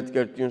इतनी मेहनत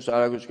करती हूँ,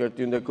 सारा कुछ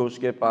करती हूँ, देखो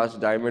उसके पास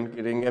डायमंड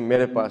की रिंग है,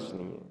 मेरे पास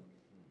नहीं है.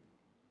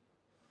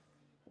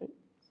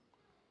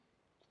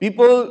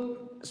 People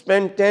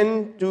spend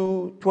 $10,000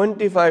 to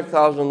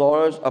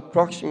 $25,000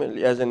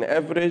 approximately as an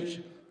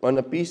average on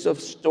a piece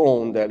of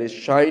stone that is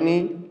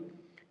shiny,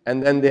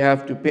 and then they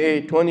have to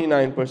pay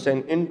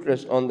 29%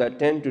 interest on that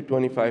 $10,000 to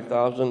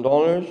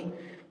 $25,000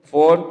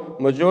 for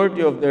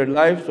majority of their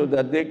life so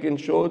that they can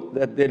show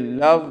that they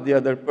love the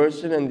other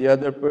person and the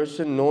other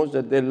person knows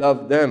that they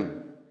love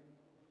them.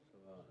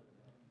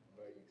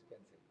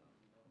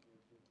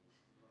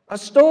 A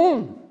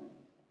stone.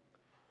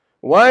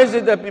 Why is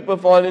it that people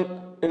fall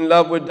in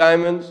love with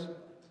diamonds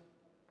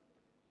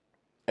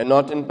and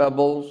not in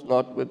pebbles,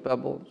 not with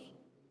pebbles?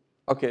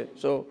 Okay,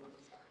 so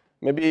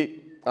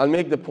maybe I'll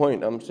make the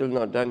point, I'm still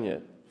not done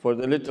yet, for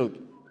the little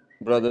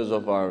brothers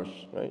of ours,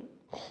 right?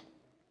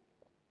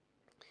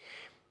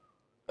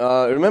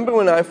 Remember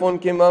when iPhone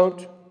came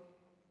out?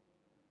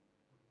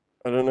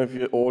 I don't know if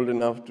you're old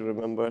enough to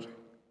remember.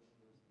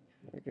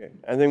 Okay,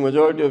 I think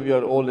majority of you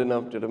are old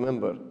enough to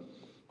remember.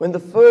 When the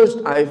first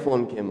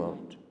iPhone came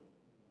out,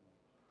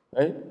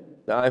 right?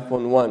 The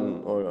iPhone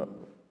 1, or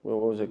what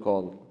was it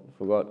called? I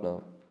forgot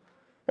now.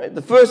 Right?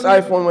 The first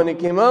iPhone when it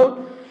came out,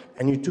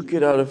 and you took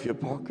it out of your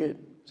pocket,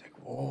 it's like,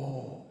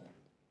 whoa,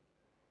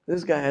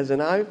 this guy has an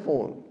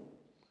iPhone.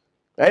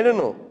 I don't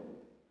know.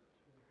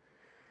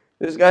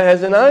 This guy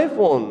has an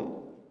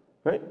iPhone,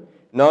 right?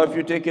 Now if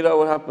you take it out,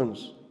 what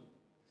happens?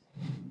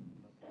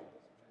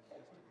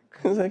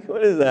 It's like,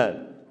 what is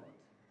that?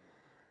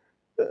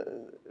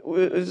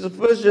 It's the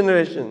first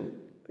generation.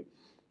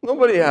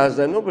 Nobody has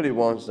that, nobody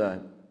wants that.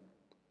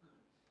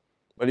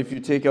 But if you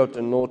take out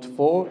the Note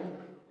 4,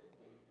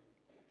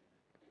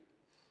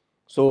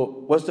 so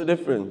what's the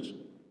difference?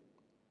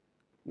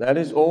 That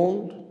is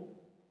old,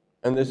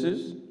 and this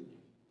is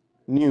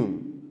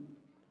new.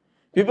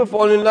 People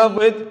fall in love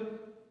with,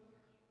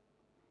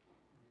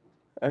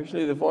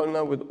 actually they fall in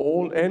love with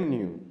old and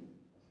new.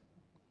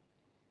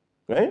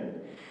 Right?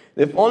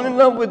 They fall in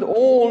love with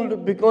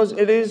old because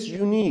it is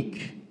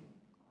unique.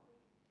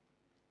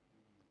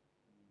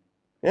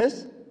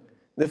 Yes?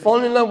 They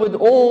fall in love with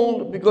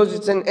old because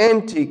it's an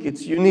antique,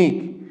 it's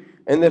unique.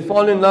 And they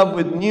fall in love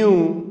with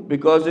new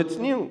because it's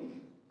new.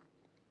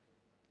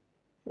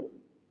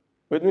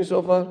 With me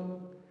so far?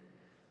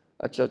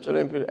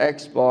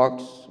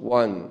 Xbox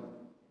One,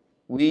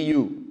 Wii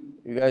U.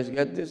 You guys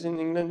get this in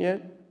England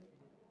yet?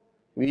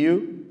 Wii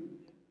U?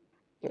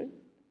 Right?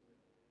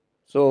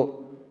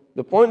 So,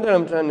 the point that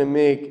I'm trying to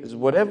make is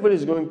whatever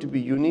is going to be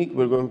unique,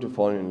 we're going to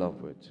fall in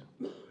love with.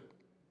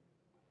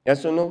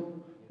 Yes or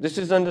no? This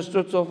is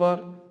understood so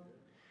far?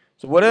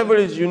 So whatever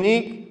is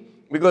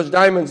unique, because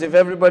diamonds, if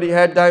everybody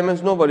had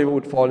diamonds, nobody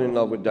would fall in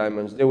love with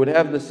diamonds. They would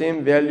have the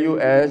same value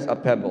as a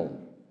pebble.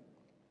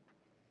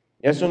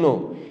 Yes or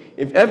no?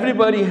 If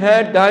everybody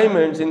had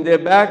diamonds in their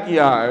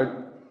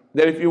backyard,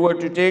 that if you were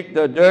to take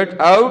the dirt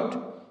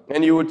out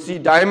and you would see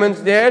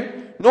diamonds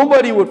there,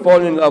 nobody would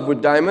fall in love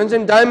with diamonds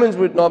and diamonds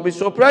would not be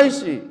so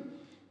pricey.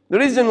 The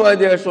reason why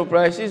they are so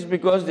pricey is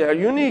because they are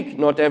unique.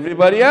 Not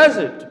everybody has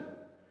it.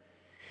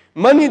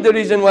 Money, the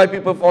reason why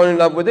people fall in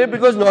love with it,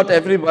 because not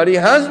everybody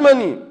has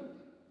money.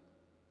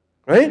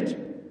 Right?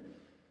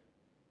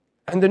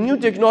 And the new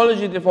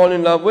technology they fall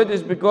in love with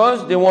is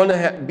because they want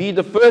to be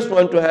the first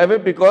one to have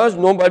it because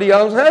nobody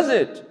else has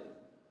it.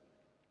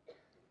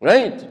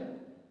 Right?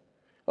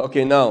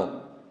 Okay,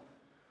 now,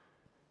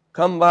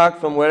 come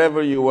back from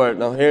wherever you were.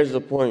 Now here's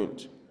the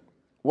point.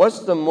 What's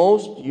the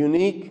most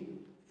unique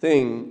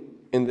thing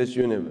in this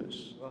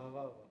universe?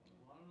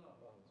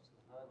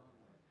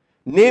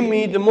 Name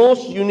me the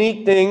most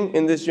unique thing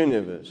in this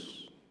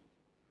universe.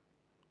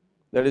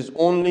 There is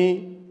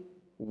only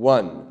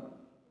one.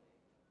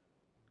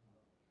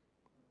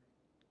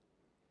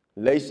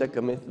 ليس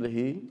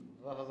كمثله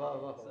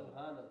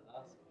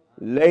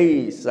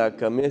ليس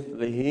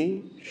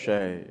كمثله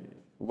شيء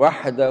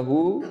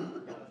وحده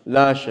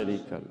لا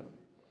شريك له.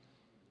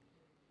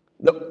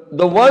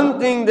 The one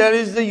thing that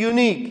is the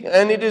unique,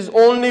 and it is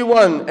only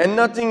one, and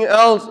nothing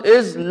else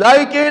is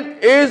like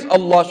it, is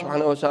Allah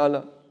subhanahu wa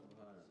ta'ala.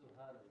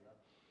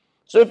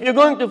 So if you're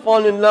going to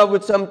fall in love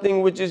with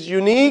something which is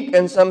unique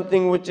and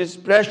something which is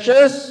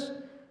precious,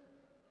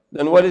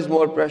 then what is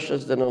more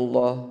precious than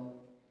Allah?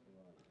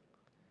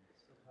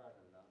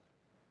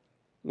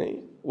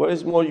 What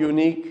is more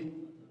unique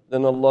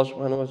than Allah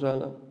subhanahu wa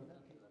ta'ala?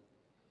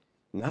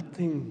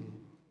 Nothing.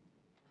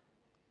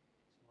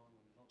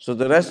 So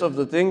the rest of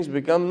the things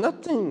become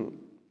nothing.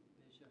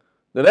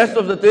 The rest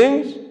of the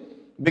things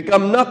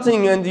become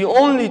nothing, and the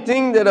only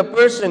thing that a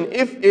person,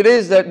 if it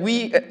is that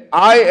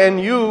I and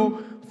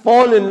you,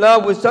 fall in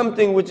love with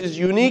something which is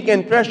unique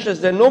and precious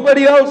that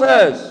nobody else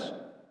has,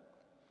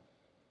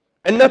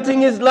 and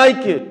nothing is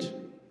like it,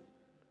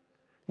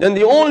 then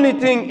the only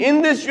thing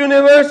in this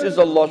universe is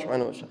Allah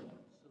subhanahu wa ta'ala.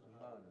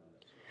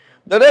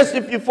 The rest,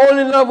 if you fall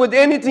in love with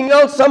anything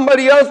else,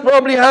 somebody else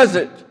probably has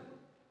it.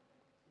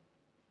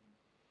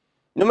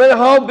 No matter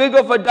how big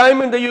of a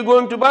diamond that you're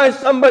going to buy,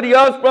 somebody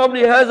else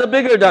probably has a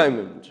bigger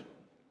diamond.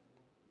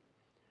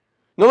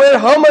 No matter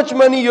how much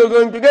money you're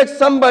going to get,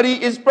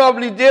 somebody is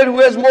probably there who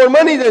has more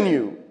money than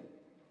you.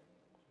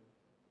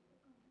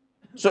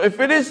 So if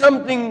it is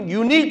something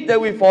unique that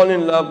we fall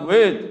in love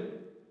with,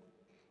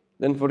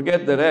 then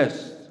forget the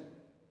rest.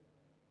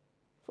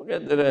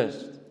 Forget the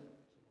rest.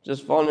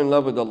 Just fall in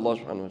love with Allah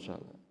subhanahu wa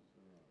ta'ala.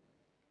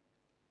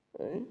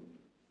 Right?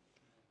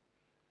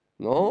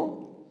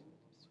 No?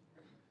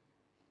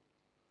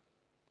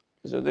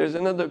 So there's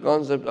another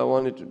concept I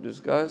wanted to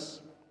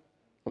discuss.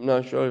 I'm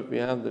not sure if we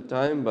have the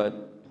time, but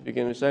if you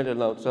can recite it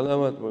aloud,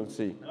 salawat, we'll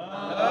see.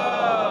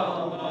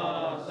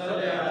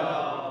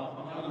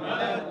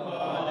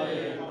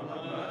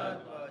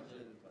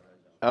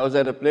 I was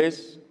at a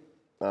place,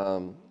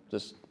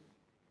 just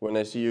when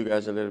I see you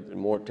guys a little bit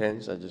more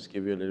tense, I just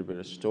give you a little bit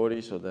of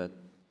story so that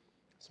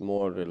it's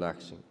more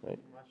relaxing, right?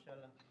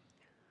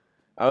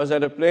 I was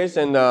at a place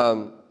and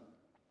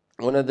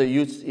one of the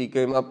youths, he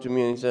came up to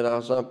me and he said,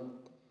 Hasan,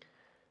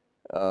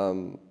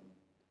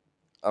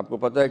 आपको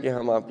पता है कि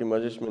हम आपकी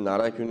मजलिस में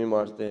नारा क्यों नहीं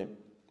मारते?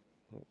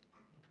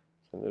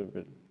 A little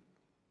bit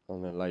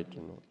on a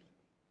lighter note.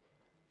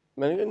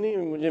 मैंने कहा नहीं,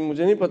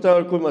 मुझे नहीं पता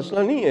और कोई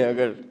मसला नहीं है,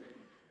 अगर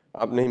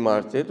आप नहीं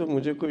मारते तो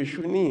मुझे कोई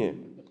इशू नहीं है.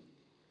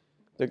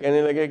 तो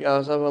कहने लगे कि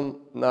हाँ साहब,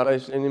 हम नारा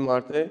इसलिए नहीं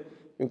मारते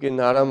क्योंकि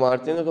नारा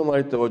मारते हैं ना तो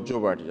हमारी तवज्जो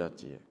बढ़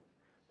जाती है,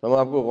 तो हम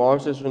आपको गौर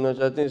से सुनना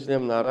चाहते हैं, इसलिए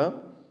हम नारा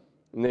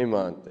नहीं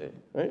मानते.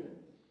 Right?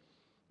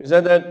 He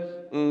said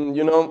that,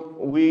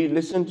 we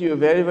listen to you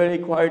very, very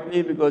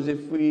quietly, because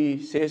if we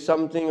say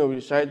something or we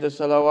recite the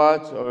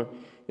salawats or,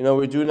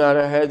 we do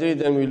Nara Hadri,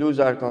 then we lose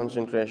our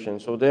concentration.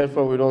 So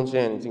therefore we don't say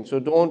anything. So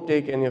don't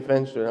take any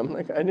offense to it. I'm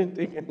like, I didn't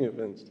take any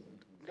offense to it.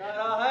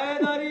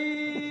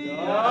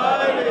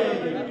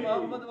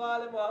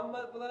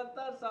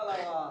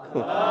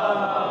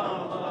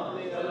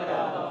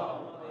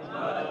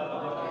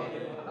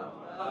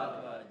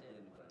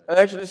 And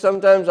actually,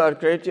 sometimes our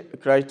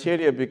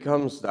criteria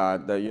becomes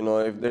that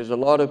if there's a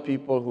lot of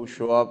people who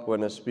show up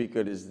when a speaker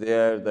is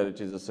there, that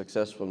it is a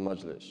successful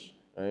majlis,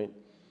 right?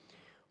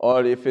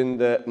 Or if in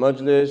the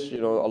majlis,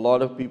 a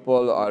lot of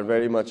people are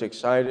very much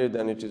excited,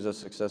 then it is a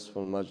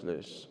successful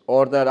majlis.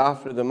 Or that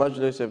after the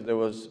majlis, if there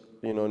was,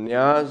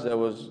 niyaz that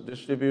was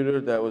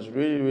distributed, that was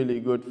really,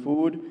 really good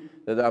food,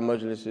 that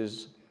majlis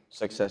is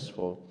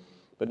successful.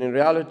 But in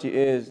reality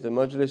the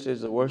majlis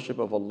is the worship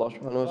of Allah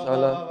subhanahu wa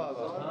ta'ala.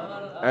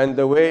 And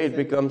the way it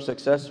becomes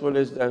successful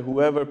is that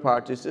whoever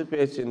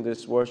participates in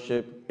this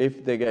worship,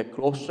 if they get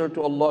closer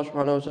to Allah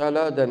subhanahu wa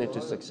ta'ala, then it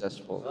is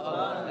successful.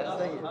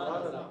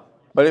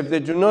 But if they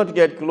do not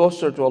get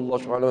closer to Allah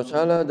subhanahu wa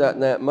ta'ala, that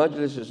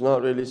majlis is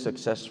not really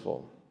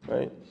successful,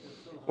 right?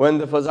 When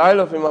the fazail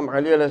of Imam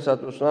Ali alayhi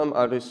salatu wasalam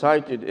are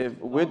recited, if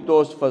with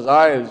those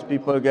fazails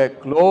people get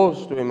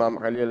close to Imam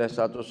Ali alayhi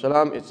salatu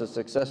wasalam, it's a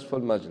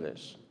successful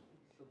majlis.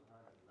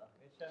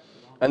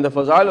 And the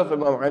fazail of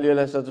Imam Ali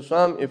alayhi salatu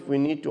wasalam, if we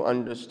need to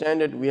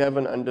understand it, we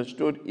haven't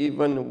understood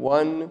even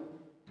one,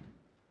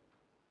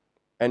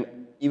 and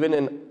even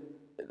in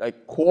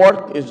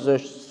quark is the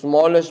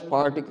smallest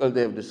particle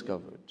they have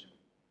discovered.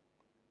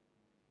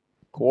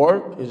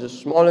 Quark is the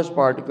smallest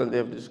particle they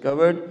have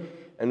discovered,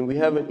 and we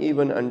haven't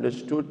even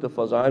understood the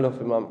fazail of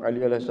Imam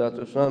Ali alayhi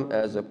salatu wasalam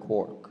as a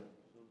quark.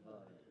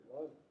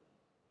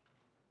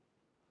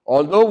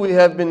 Although we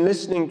have been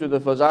listening to the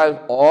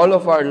fazail all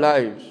of our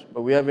lives,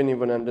 but we haven't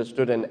even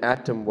understood an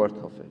atom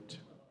worth of it.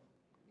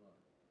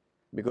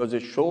 Because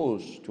it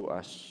shows to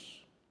us.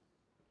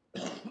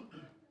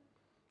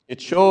 It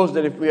shows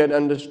that if we had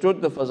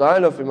understood the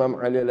fazail of Imam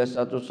Ali alayhi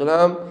salatu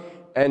wasalam,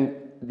 and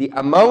the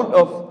amount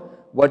of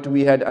what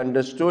we had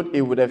understood,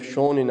 it would have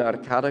shown in our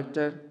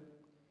character.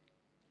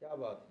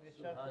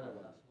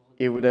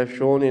 It would have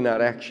shown in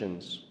our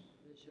actions.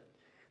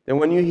 Then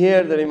when you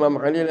hear that Imam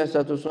Ali alayhi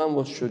salatu wasalam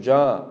was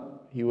shuja,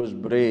 he was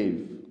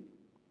brave,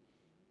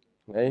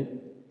 right?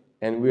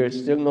 And we are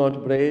still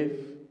not brave,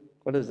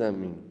 what does that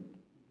mean?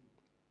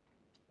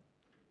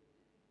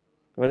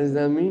 What does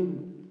that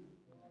mean?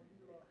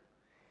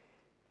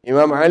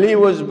 Imam Ali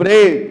was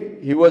brave,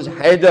 he was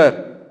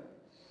Haidar,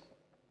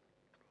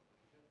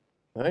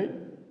 right?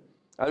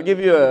 I'll give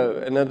you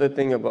another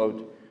thing about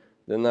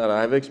the Nara.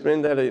 I've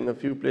explained that in a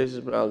few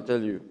places, but I'll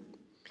tell you.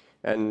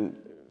 And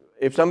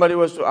if somebody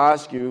was to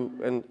ask you,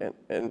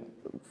 and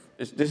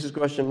this is a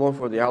question more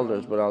for the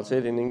elders, but I'll say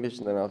it in English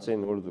and then I'll say it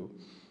in Urdu.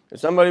 If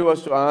somebody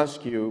was to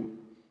ask you,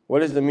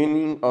 what is the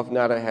meaning of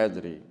Nara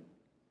Hadri?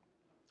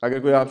 अगर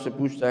कोई आपसे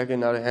पूछता है कि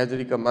नारा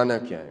हैदरी का माना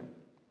क्या है,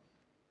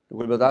 तो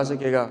कोई बता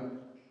सकेगा?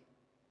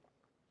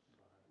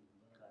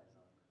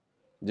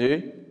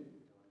 जी?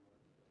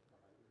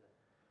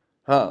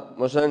 हाँ,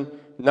 मसलन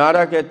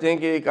नारा कहते हैं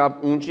कि एक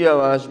आप ऊंची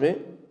आवाज़ में,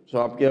 तो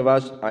आपकी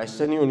आवाज़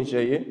आहिस्ता नहीं होनी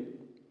चाहिए,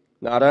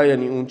 नारा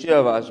यानी ऊंची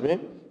आवाज़ में,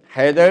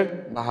 हैदर,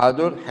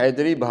 बहादुर,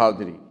 हैदरी,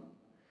 बहादुरी.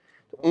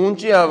 तो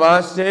ऊंची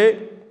आवाज़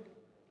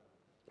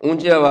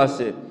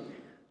से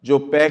जो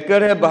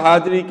पैकर है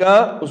बहादुरी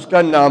का,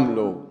 उसका नाम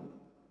लो,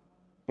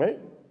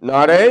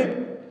 नारे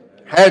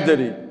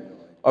हैदरी.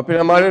 और फिर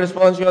हमारे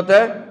रिस्पॉन्स क्या होता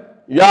है?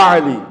 या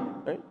अली.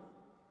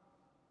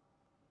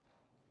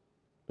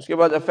 उसके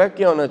बाद अफेक्ट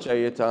क्या होना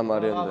चाहिए था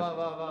हमारे अंदर?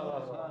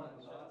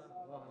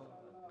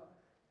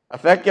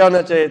 अफेक्ट क्या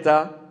होना चाहिए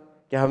था?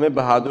 कि हमें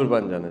बहादुर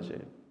बन जाना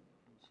चाहिए.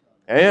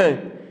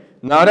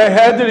 नारा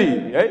हैदरी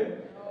है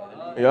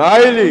या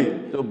अली,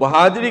 तो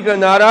बहादुरी का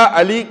नारा,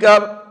 अली का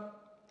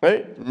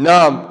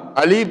नाम,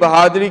 अली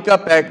बहादुरी का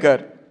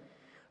पैकर.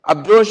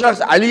 अब जो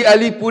शख्स अली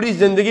अली पूरी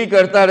जिंदगी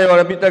करता रहे और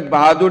अभी तक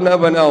बहादुर ना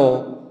बना हो,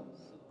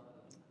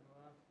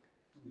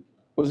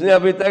 اس نے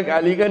ابھی تک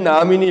علی کا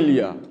نام ہی نہیں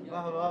لیا.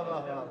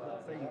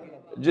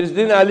 جس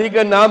دن علی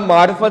کا نام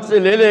معرفت سے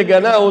لے لے گا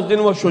نا اس دن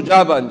وہ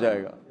شجاع بن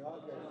جائے گا.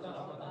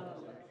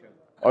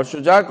 اور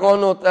شجاع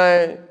کون ہوتا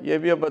ہے یہ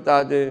بھی اب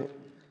بتا دیں.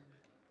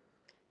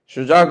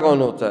 شجاع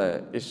کون ہوتا ہے؟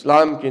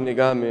 اسلام کی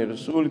نگاہ میں،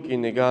 رسول کی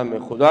نگاہ میں،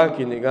 خدا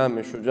کی نگاہ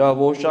میں شجاع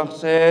وہ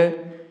شخص ہے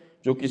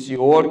جو کسی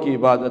اور کی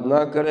عبادت نہ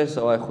کرے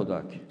سوائے خدا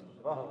کی.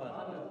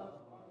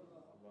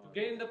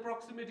 Gain the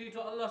proximity to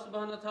Allah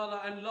subhanahu wa ta'ala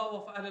and love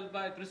of Ahlul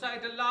Bayt.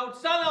 Recite aloud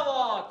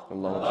salawat.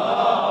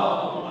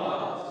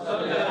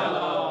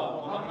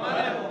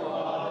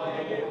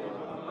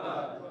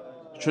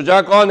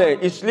 شجاع کون ہے؟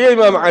 اس لیے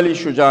امام علی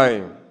شجاع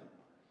ہیں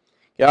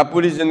کہ آپ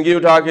پوری زندگی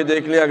اٹھا کے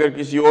دیکھ لیں اگر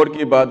کسی اور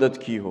کی عبادت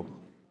کی ہو.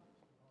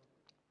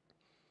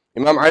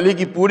 امام علی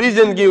کی پوری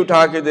زندگی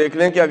اٹھا کے دیکھ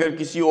لیں کہ اگر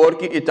کسی اور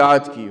کی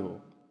اطاعت کی ہو.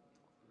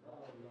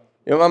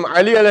 امام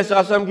علی علیہ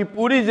السلام کی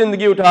پوری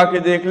زندگی اٹھا کے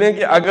دیکھ لیں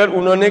کہ اگر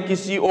انہوں نے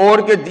کسی اور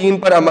کے دین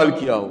پر عمل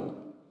کیا ہو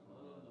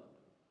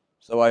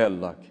سوائے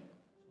اللہ کے.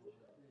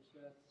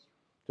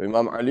 تو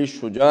امام علی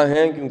شجاع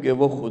ہیں کیونکہ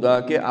وہ خدا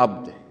کے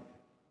عبد ہیں.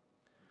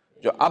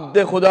 جو عبد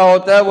خدا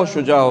ہوتا ہے وہ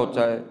شجاع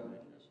ہوتا ہے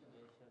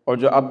اور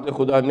جو عبد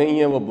خدا نہیں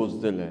ہے وہ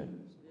بزدل ہے.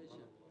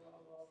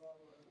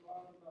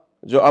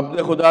 جو عبد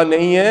خدا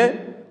نہیں ہے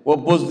وہ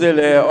بزدل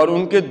ہے اور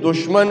ان کے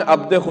دشمن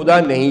عبد خدا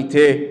نہیں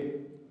تھے.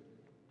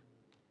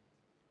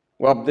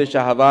 وہ عبد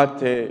شہوات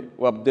تھے،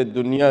 وہ عبد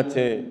دنیا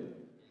تھے.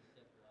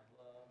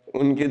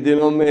 ان کے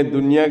دلوں میں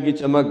دنیا کی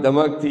چمک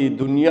دمک تھی.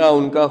 دنیا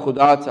ان کا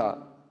خدا تھا.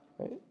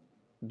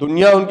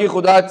 دنیا ان کی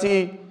خدا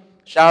تھی،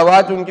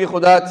 شہوات ان کی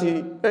خدا تھی،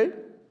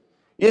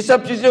 یہ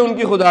سب چیزیں ان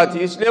کی خدا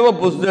تھی. اس لیے وہ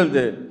بزدل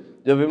تھے.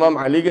 جب امام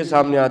علی کے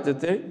سامنے آتے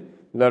تھے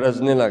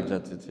لرزنے لگ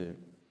جاتے تھے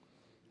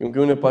کیونکہ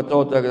انہیں پتہ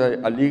ہوتا کہ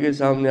علی کے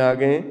سامنے آ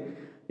گئے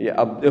یہ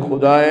عبد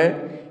خدا ہے.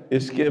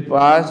 اس کے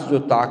پاس جو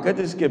طاقت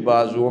اس کے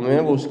بازوؤں میں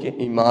وہ اس کے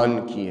ایمان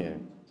کی ہے.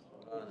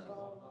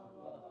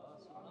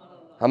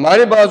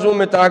 ہمارے بازوؤں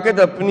میں طاقت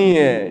اپنی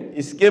ہے،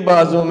 اس کے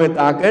بازوؤں میں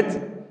طاقت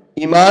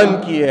ایمان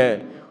کی ہے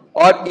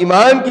اور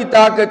ایمان کی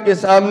طاقت کے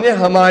سامنے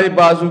ہمارے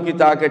بازو کی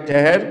طاقت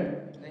ٹھہر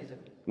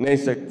نہیں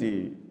سکتی.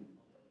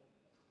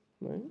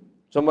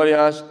 Somebody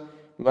asked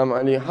Imam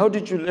Ali, how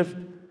did you lift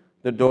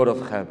the door of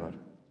Khaybar?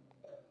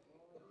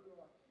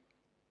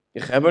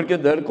 یہ خیبر کے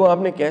در کو آپ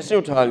نے کیسے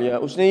اٹھا لیا؟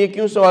 اس نے یہ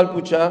کیوں سوال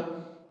پوچھا؟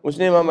 اس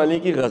نے امام علی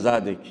کی غزا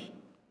دیکھی.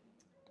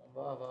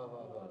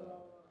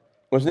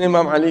 اس نے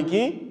امام علی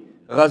کی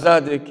غزا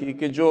دیکھی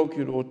کہ جو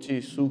کی روٹی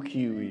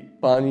سوکھی ہوئی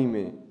پانی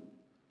میں،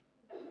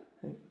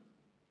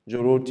 جو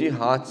روٹی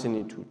ہاتھ سے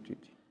نہیں ٹوٹتی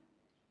تھی،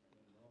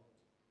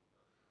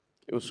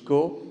 اس کو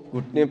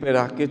گھٹنے پہ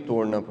رکھ کے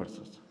توڑنا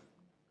پڑتا تھا.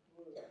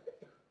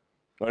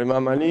 اور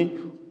امام علی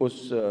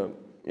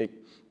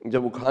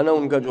جب وہ کھانا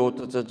ان کا جو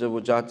ہوتا تھا، جب وہ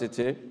جاتے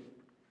تھے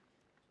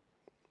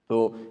تو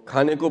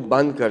کھانے کو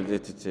بند کر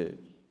دیتے تھے،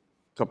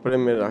 کپڑے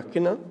میں رکھ کے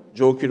نا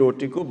جو کی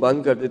روٹی کو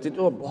بند کر دیتے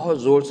تھے اور بہت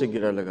زور سے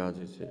گرا لگا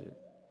دیتے تھے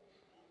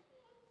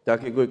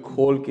تاکہ کوئی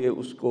کھول کے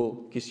اس کو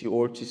کسی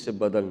اور چیز سے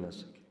بدل نہ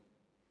سکے.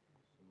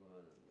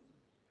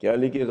 کہ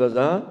علی کی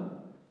غزا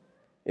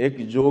ایک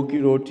جو کی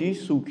روٹی،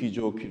 سوکھی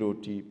جو کی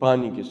روٹی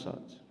پانی کے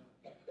ساتھ.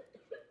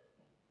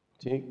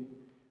 ٹھیک،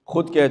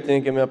 خود کہتے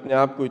ہیں کہ میں اپنے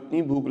آپ کو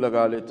اتنی بھوک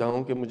لگا لیتا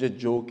ہوں کہ مجھے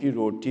جو کی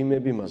روٹی میں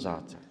بھی مزہ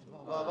آتا ہے.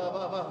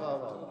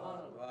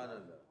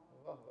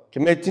 کہ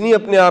میں اتنی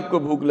اپنے آپ کو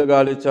بھوک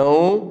لگا لیتا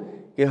ہوں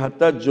کہ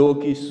حتیٰ جو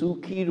کی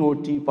سوکھی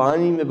روٹی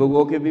پانی میں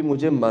بھگو کے بھی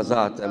مجھے مزہ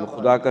آتا ہے. میں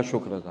خدا کا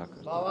شکر ادا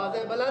کرتا ہوں.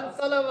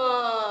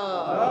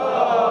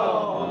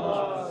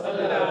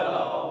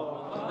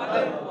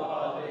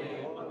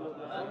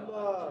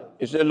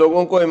 اس لیے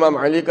لوگوں کو امام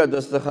علی کا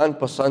دسترخوان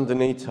پسند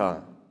نہیں تھا،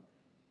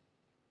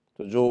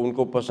 تو جو ان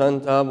کو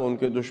پسند تھا وہ ان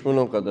کے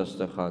دشمنوں کا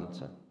دسترخوان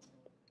تھا.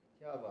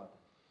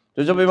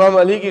 تو جب امام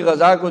علی کی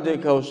غزا کو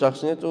دیکھا اس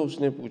شخص نے تو اس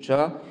نے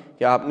پوچھا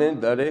کہ آپ نے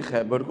در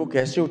خیبر کو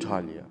کیسے اٹھا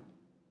لیا؟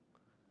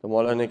 تو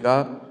مولا نے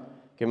کہا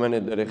کہ میں نے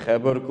در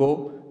خیبر کو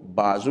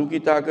بازو کی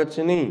طاقت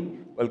سے نہیں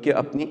بلکہ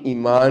اپنی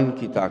ایمان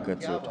کی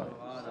طاقت سے اٹھایا.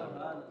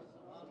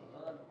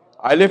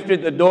 I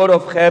lifted the door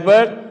of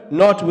Khaybar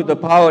not with the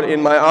power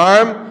in my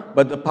arm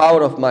but the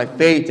power of my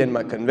faith and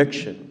my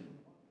conviction.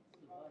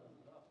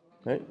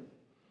 Right?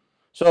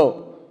 So,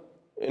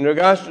 in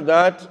regards to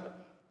that,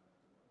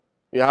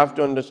 you have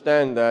to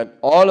understand that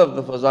all of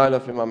the fazail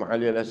of Imam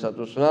Ali alayhi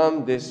salatu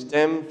wasalam, they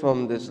stem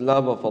from this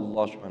love of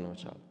Allah subhanahu wa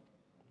ta'ala.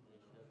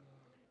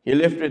 He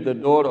lifted the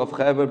door of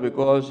Khaybar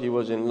because he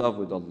was in love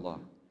with Allah.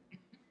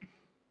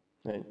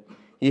 Right?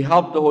 He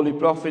helped the Holy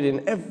Prophet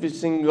in every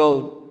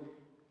single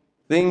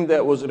thing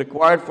that was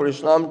required for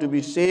Islam to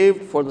be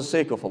saved for the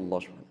sake of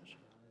Allah subhanahu wa ta'ala.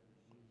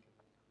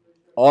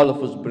 All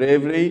of his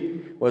bravery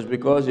was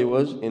because he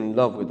was in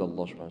love with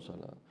Allah subhanahu wa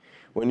ta'ala.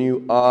 When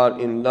you are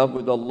in love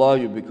with Allah,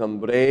 you become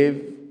brave,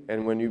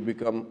 and when you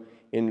become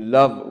in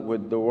love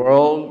with the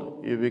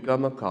world, you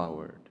become a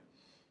coward.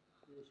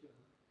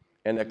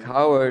 And a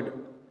coward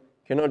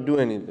cannot do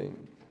anything.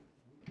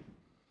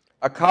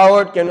 A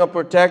coward cannot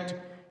protect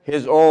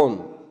his own.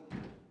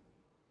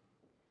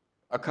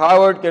 A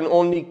coward can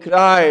only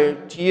cry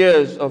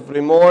tears of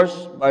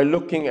remorse by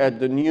looking at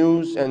the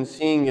news and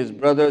seeing his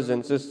brothers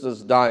and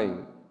sisters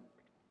dying.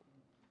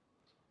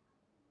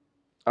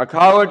 A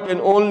coward can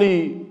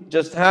only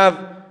just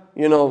have,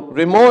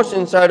 remorse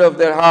inside of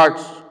their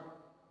hearts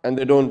and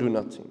they don't do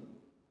nothing.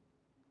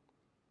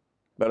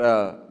 But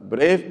a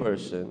brave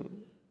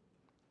person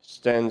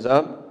stands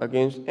up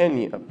against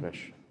any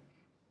oppression.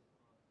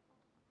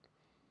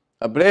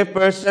 A brave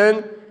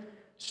person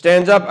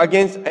stands up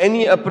against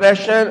any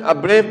oppression. A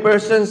brave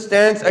person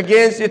stands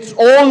against its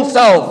own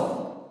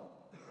self.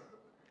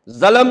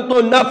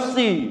 Zalamtu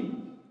nafsi.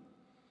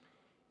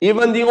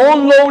 Even the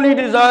own lowly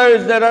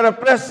desires that are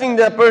oppressing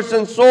that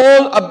person's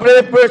soul, a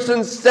brave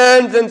person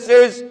stands and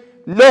says,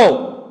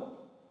 no.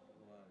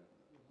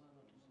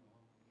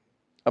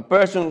 A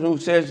person who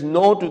says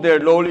no to their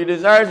lowly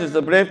desires is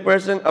a brave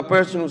person. A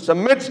person who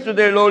submits to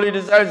their lowly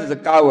desires is a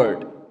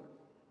coward.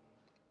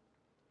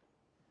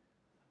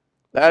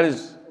 That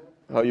is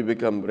how you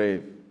become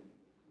brave,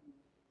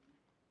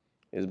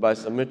 is by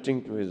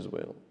submitting to His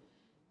will.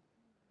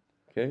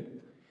 Okay?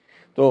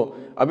 तो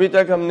अभी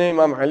तक हमने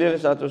इमाम अली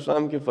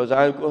अलैहिस्सलाम के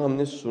फ़ज़ाइल को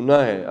हमने सुना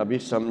है, अभी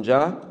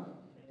समझा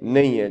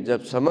नहीं है।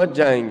 जब समझ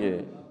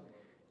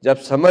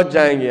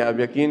जाएंगे आप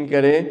यकीन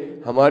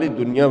करें हमारी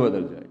दुनिया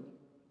बदल जाएगी,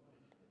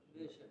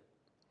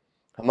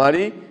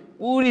 हमारी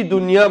पूरी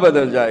दुनिया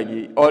बदल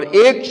जाएगी। और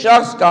एक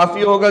शख्स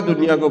काफ़ी होगा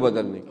दुनिया को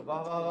बदलने के।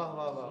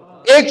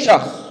 एक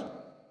शख्स,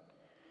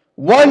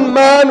 one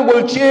man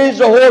will change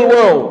the whole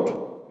world.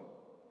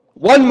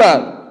 One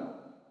man.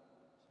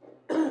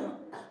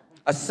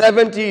 A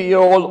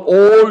 70-year-old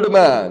old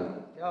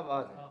man.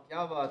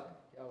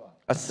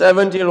 A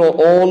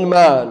 70-year-old old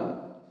man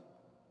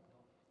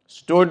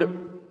stood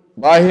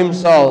by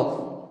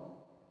himself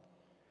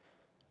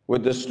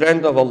with the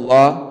strength of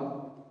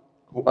Allah,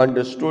 who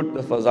understood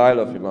the fazail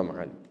of Imam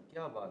Ali.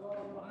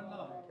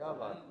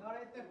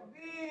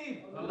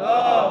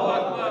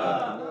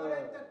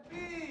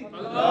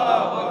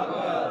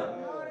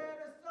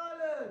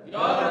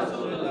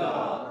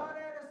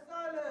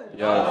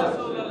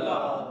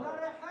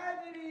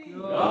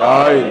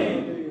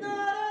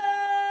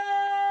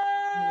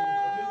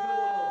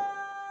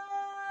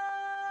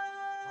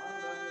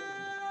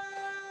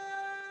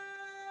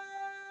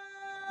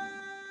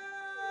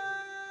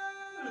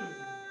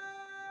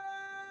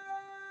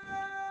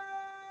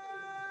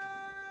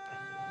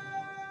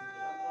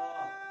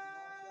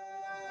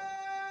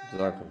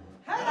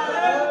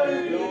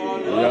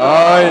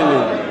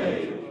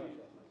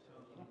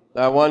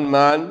 That one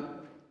man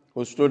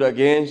who stood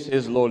against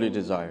his lowly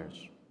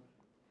desires,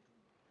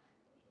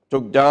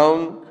 took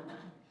down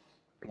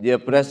the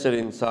oppressor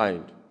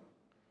inside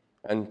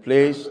and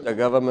placed the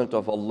government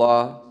of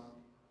Allah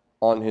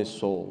on his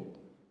soul.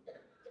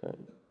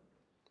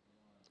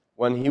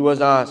 When he was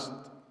asked,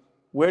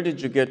 where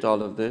did you get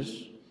all of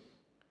this?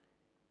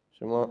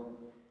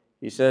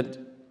 He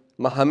said,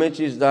 Mahame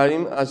cheez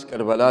darim az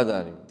Karbala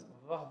darim.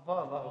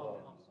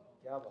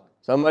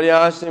 Somebody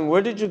asked him,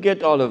 where did you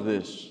get all of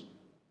this?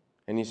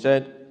 And he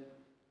said,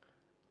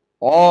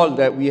 all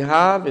that we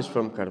have is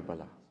from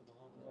Karbala.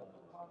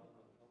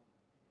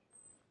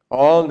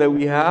 All that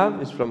we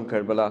have is from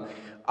Karbala.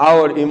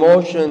 Our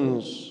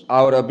emotions,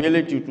 our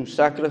ability to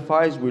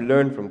sacrifice, we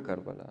learn from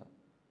Karbala.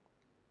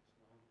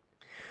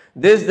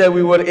 This that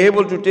we were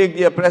able to take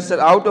the oppressor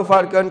out of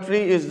our country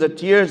is the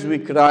tears we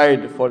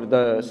cried for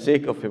the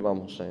sake of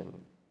Imam Hussain,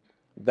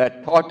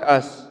 that taught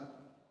us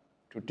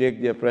to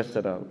take the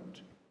oppressor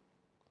out.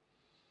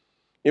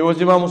 It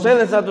was Imam Hussain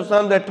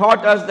that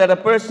taught us that a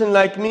person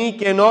like me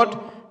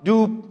cannot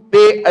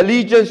pay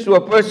allegiance to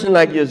a person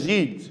like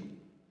Yazid.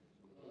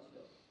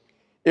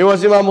 It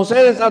was Imam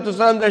Hussain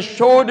that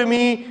showed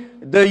me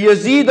the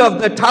Yazid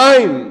of the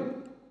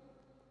time.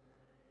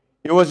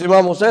 It was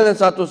Imam Hussain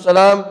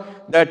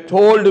that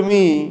told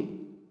me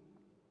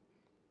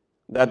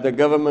that the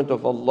government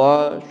of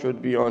Allah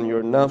should be on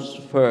your nafs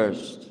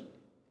first,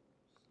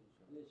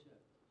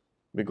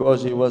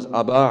 because he was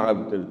Aba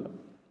Abdullah.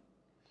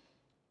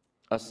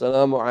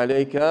 Assalamu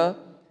alayka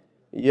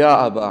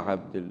ya Aba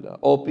Abdullah.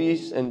 O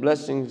peace and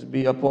blessings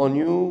be upon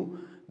you,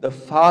 the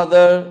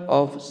father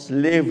of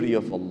slavery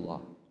of Allah.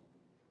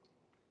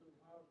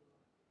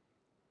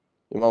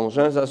 Imam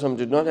Hussain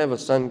did not have a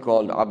son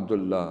called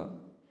Abdullah.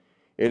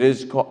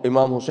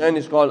 Imam Hussain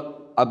is called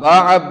Aba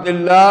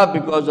Abdullah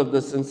because of the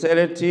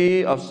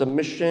sincerity of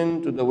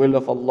submission to the will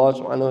of Allah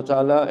subhanahu wa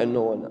ta'ala and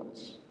no one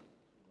else.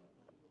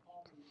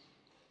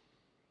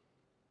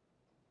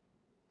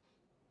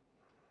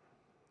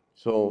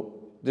 So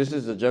this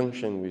is the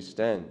junction we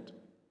stand.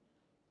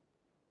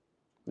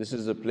 This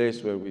is the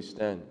place where we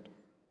stand.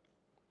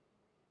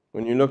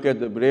 When you look at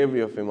the bravery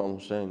of Imam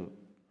Hussain,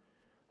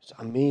 it's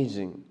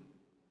amazing.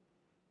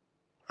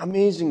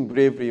 Amazing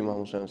bravery Imam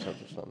Hussain had.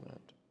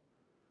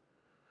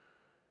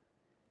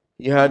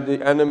 He had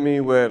the enemy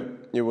where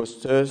it was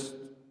thirst,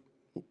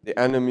 the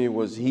enemy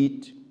was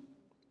heat,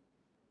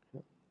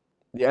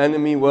 the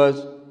enemy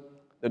was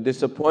the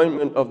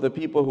disappointment of the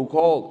people who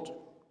called,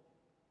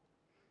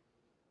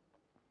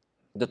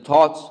 the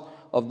thoughts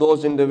of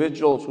those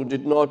individuals who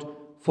did not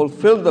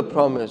fulfill the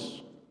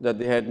promise that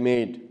they had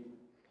made.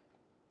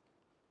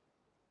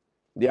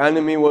 The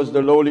enemy was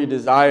the lowly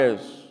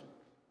desires.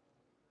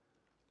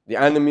 The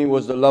enemy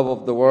was the love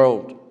of the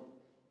world.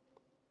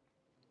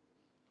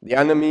 The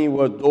enemy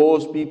were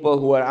those people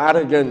who are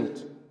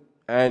arrogant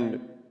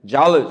and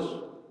jealous.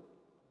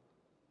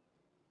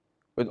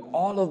 With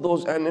all of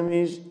those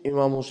enemies,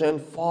 Imam Hussein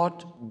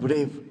fought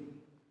bravely.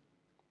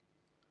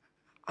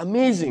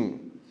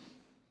 Amazing.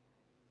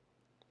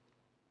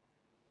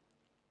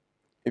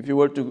 If you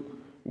were to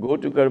go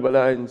to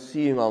Karbala and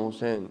see Imam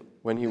Hussein,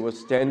 when he was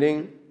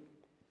standing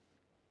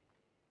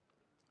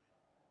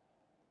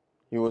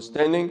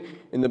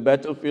in the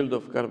battlefield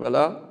of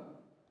Karbala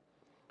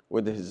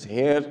with his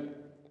hair,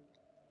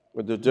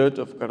 with the dirt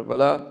of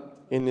Karbala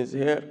in his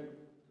hair,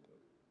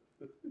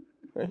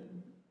 right?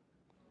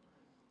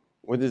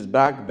 With his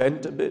back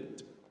bent a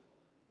bit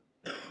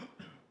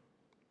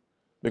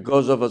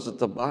because of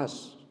Hazrat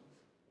Abbas.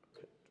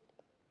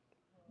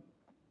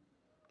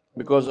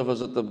 Because of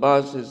Hazrat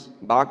Abbas, his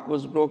back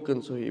was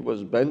broken, so he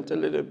was bent a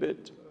little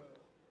bit.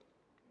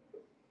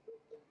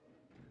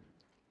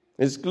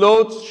 His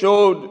clothes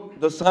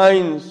showed the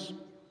signs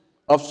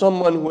of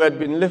someone who had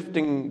been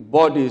lifting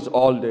bodies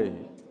all day.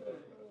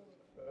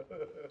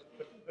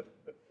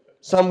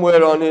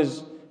 Somewhere on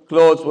his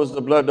clothes was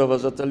the blood of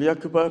Hazrat Ali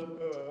Akbar.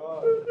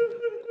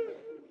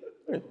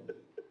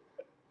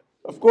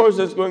 Of course,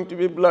 there's going to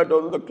be blood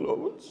on the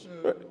clothes.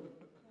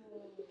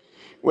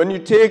 When you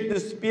take the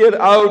spear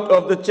out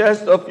of the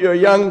chest of your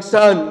young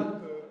son,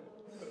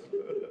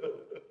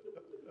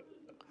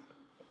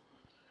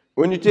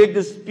 when you take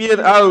the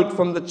spear out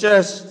from the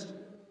chest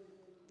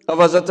of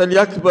Hazrat Ali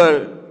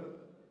Akbar,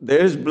 there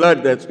is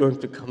blood that's going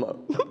to come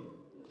out.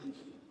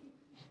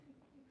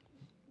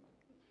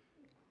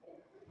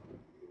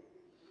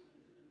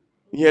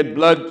 He had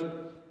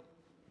blood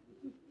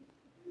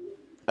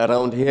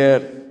around here,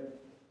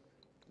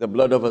 the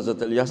blood of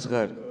Hazrat Ali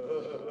Asghar.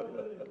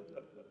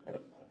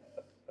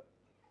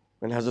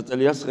 When Hazrat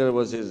Ali Asghar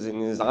was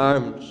in his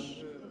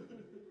arms,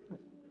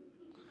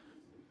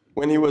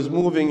 when he was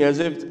moving as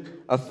if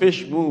a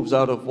fish moves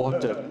out of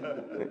water,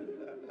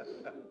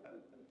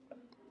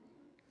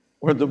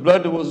 where the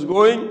blood was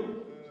going,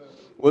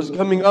 was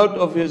coming out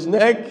of his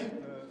neck,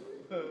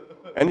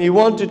 and he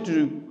wanted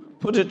to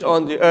put it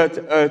on the earth.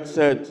 Earth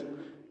said,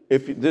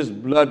 if this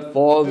blood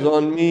falls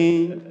on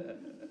me,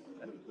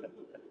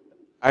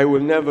 I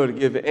will never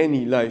give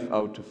any life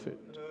out of it.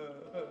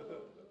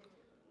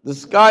 The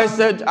sky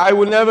said, I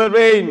will never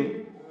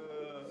rain.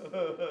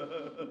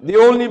 The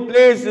only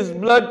place his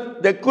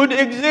blood that could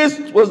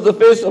exist was the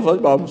face of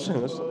Imam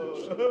Hussein.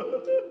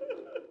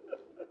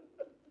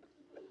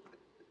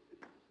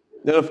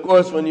 Then of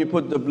course when you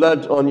put the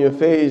blood on your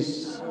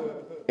face,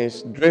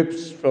 it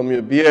drips from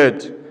your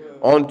beard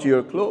onto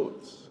your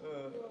clothes.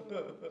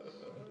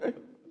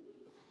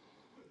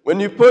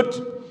 When you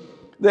put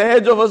the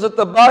head of Hazrat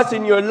Abbas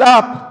in your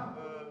lap,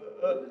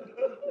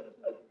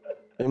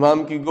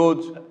 Imam ki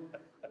god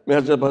में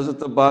जब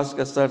हज़रत अब्बास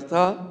का sir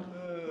था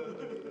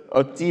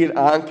और तीर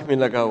आंख में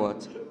लगा हुआ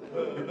था,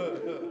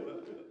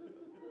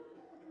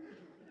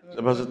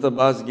 जब हज़रत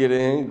अब्बास गिरे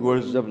हैं,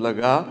 गोश्त जब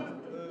लगा,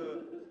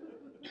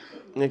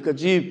 एक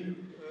अजीब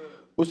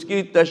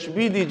उसकी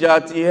तशबीह दी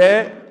जाती है,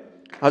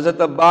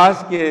 हज़रत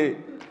अब्बास के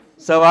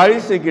सवारी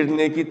से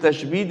गिरने की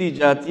तशबीह दी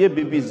जाती है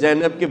बीबी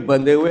ज़ैनब के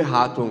बंधे हुए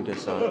हाथों के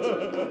साथ,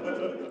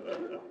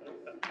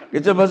 कि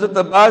जब हज़रत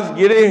अब्बास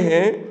गिरे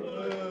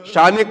हैं,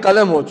 शान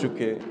कलम हो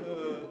चुके हैं।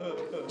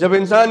 जब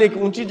इंसान एक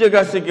ऊंची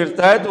जगह से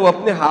गिरता है तो वो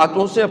अपने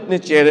हाथों से अपने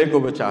चेहरे को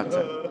बचाता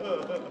है।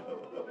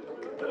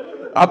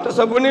 आप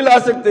तसव्वुर नहीं ला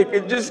सकते कि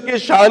जिसके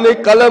शाने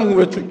कलम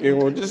हुए चुके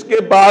हो, जिसके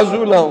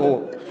बाजू ना हो,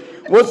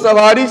 वो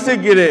सवारी से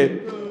गिरे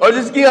और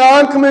जिसकी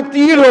आंख में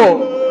तीर हो,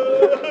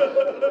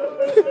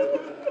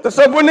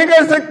 तसव्वुर नहीं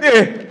कर सकते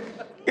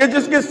कि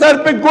जिसके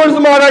सर पे गुर्ज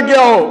मारा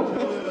गया हो,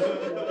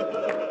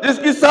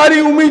 जिसकी सारी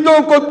उम्मीदों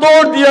को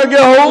तोड़ दिया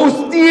गया हो, उस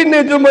तीर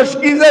ने जो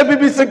मशकीज़ा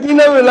बीबी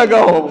सकीना में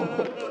लगा हो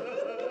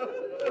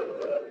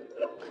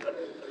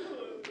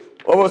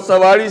और वो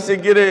सवारी से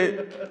गिरे।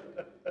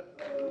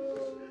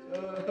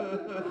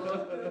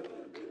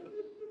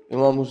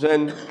 इमाम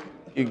हुसैन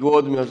की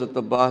गोद में हज़रत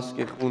अब्बास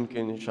के खून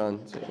के निशान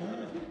थे।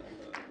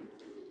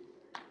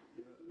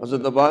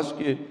 हज़रत अब्बास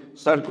के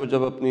सर को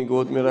जब अपनी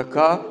गोद में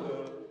रखा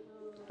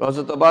तो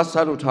हज़रत अब्बास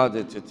सर उठा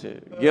देते थे,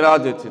 गिरा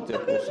देते थे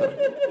अपने सर,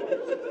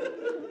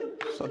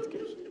 सदके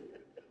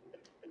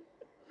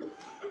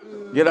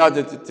गिरा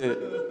देते थे।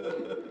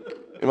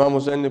 इमाम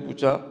हुसैन ने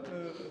पूछा,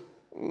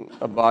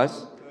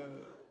 अब्बास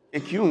ये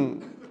क्यों?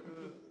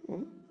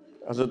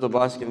 हज़रत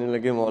अब्बास कहने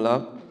लगे, मौला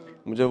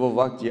मुझे वो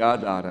वक्त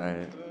याद आ रहा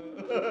है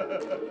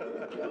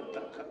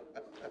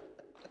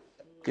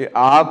कि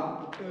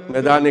आप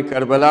मैदान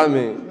करबला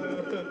में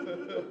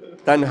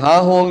तन्हा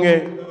होंगे,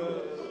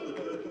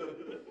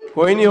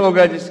 कोई नहीं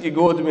होगा जिसकी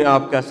गोद में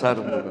आपका सर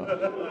होगा।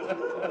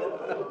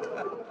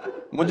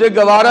 मुझे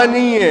गवारा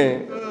नहीं है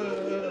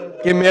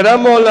कि मेरा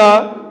मौला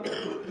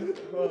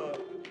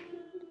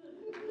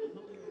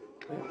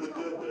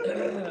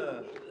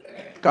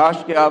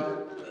काश कि आप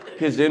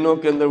کہ ذہنوں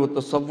کے اندر وہ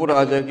تصور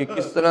آ جائے کہ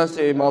کس طرح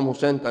سے امام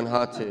حسین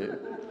تنہا تھے.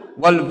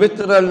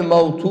 والوتر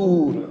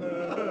الموتور،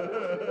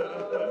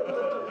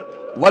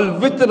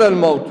 والوتر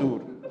الموتور،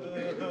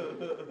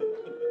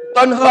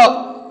 تنہا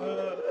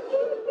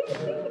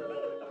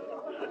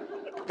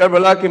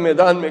کربلا کے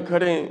میدان میں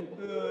کھڑے ہیں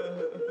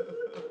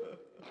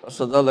اور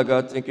صدا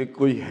لگاتے ہیں کہ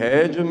کوئی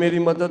ہے جو میری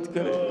مدد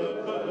کرے.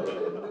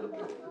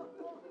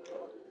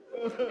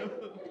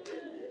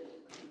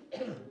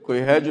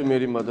 کوئی ہے جو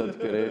میری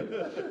مدد کرے.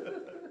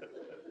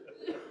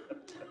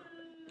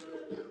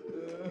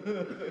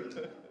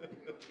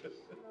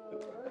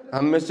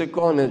 ہم میں سے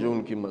کون ہے جو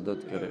ان کی مدد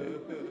کرے؟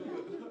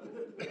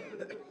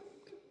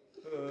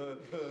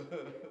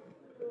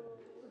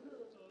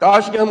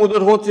 کاش کہ ہم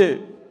ادھر ہوتے.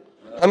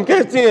 ہم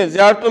کہتے ہیں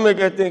زیارتوں میں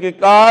کہتے ہیں کہ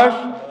کاش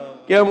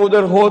کہ ہم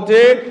ادھر ہوتے،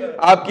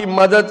 آپ کی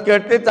مدد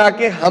کرتے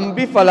تاکہ ہم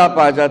بھی فلاح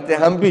پا جاتے،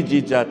 ہم بھی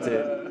جیت جاتے.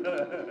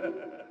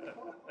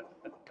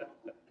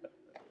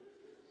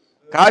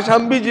 کاش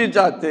ہم بھی جیت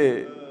جاتے.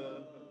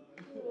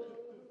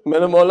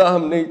 میرے مولا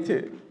ہم نہیں تھے.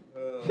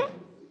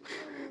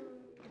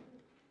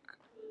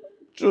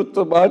 جو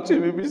تماچے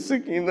میں بھی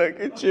سکینہ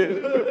کے چہرے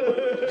پہ،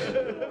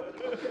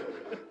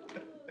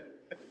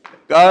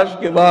 کاش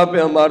کہ وہاں پہ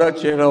ہمارا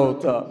چہرہ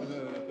ہوتا،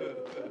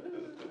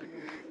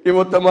 کہ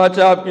وہ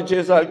تماچا آپ کی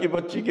 6 سال کی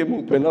بچی کے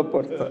منہ پہ نہ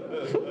پڑتا.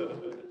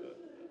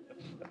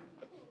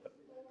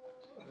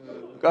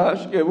 کاش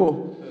کہ وہ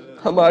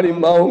ہماری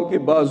ماؤں کے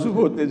بازو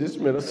ہوتے جس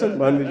میں رسل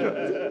باندھی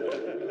جاتی.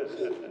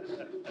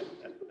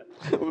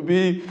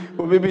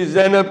 وہ بھی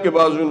زینب کے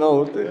بازو نہ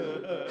ہوتے.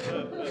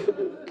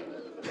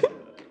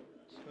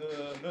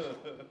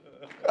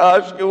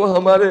 کاش کہ وہ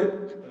ہمارے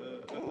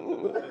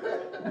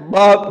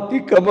باپ کی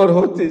کمر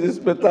ہوتی جس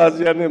پہ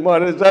تازیانے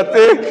مارے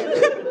جاتے.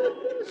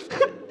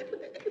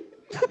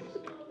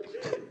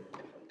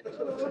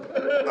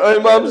 اور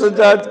امام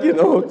سجاد کی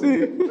نہ ہوتی.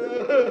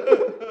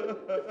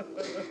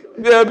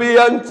 بے ابی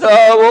انتا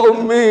و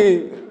امی،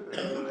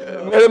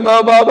 میرے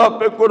ماں باپ آپ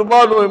پہ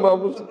قربان ہو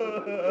امام حسین.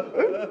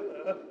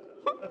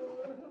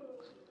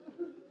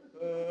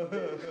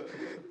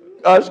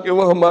 کاش کہ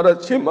وہ ہمارا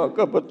 6 ماہ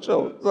کا بچہ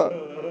ہوتا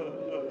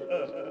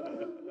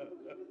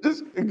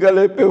جس کے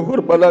گلے پہ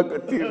ہربلا کا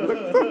تیر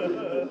لگتا.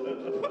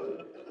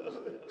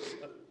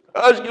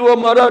 کاش کہ وہ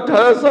ہمارا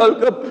 18 سال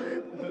کا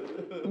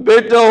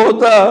بیٹا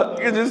ہوتا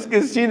کہ جس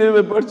کے سینے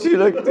میں پرچی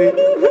لگتی.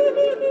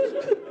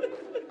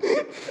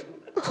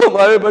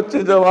 ہمارے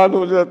بچے جوان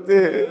ہو جاتے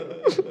ہیں.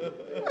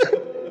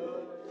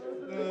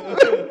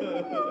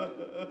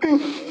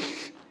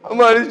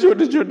 ہماری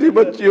چھوٹی چھوٹی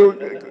بچیوں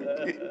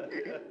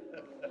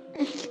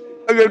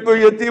اگر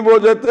کوئی یتیم ہو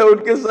جاتا ہے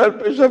ان کے سر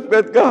پہ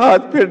شفقت کا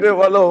ہاتھ پھیرنے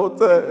والا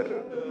ہوتا ہے.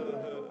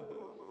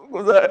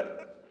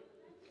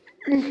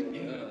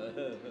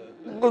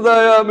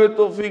 خدایا ہمیں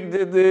توفیق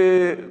دے دے،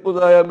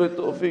 خدایا ہمیں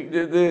توفیق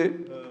دے دے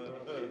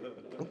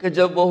کہ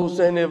جب وہ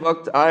حسین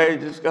وقت آئے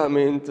جس کا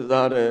ہمیں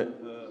انتظار ہے،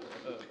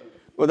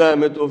 خدایا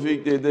ہمیں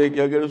توفیق دے دے کہ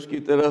اگر اس کی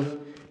طرف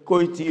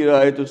کوئی تیر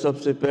آئے تو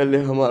سب سے پہلے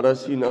ہمارا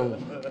سینہ ہو،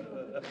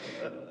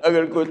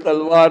 اگر کوئی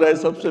تلوار ہے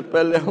سب سے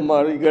پہلے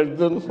ہماری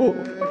گردن ہو،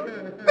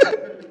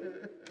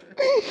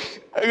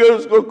 اگر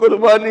اس کو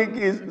قربانی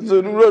کی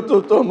ضرورت ہو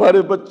تو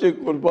ہمارے بچے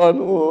قربان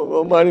ہو،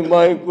 ہماری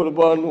مائیں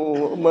قربان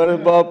ہو، ہمارے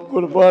باپ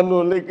قربان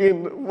ہو،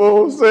 لیکن وہ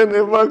حسین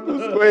وقت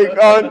اس کو ایک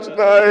آنچ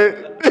نہ آئے،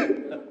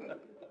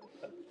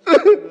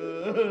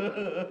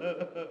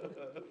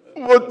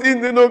 وہ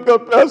 3 دنوں کا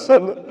پیاسا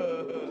نہ.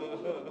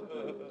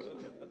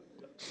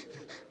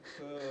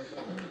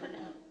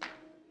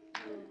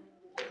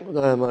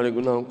 خدا ہمارے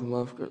گناہوں کو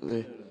معاف کر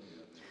دے،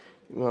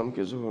 امام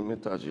کے ظہور میں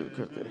تاجیل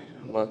کر دے.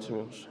 ماتم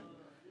حسین.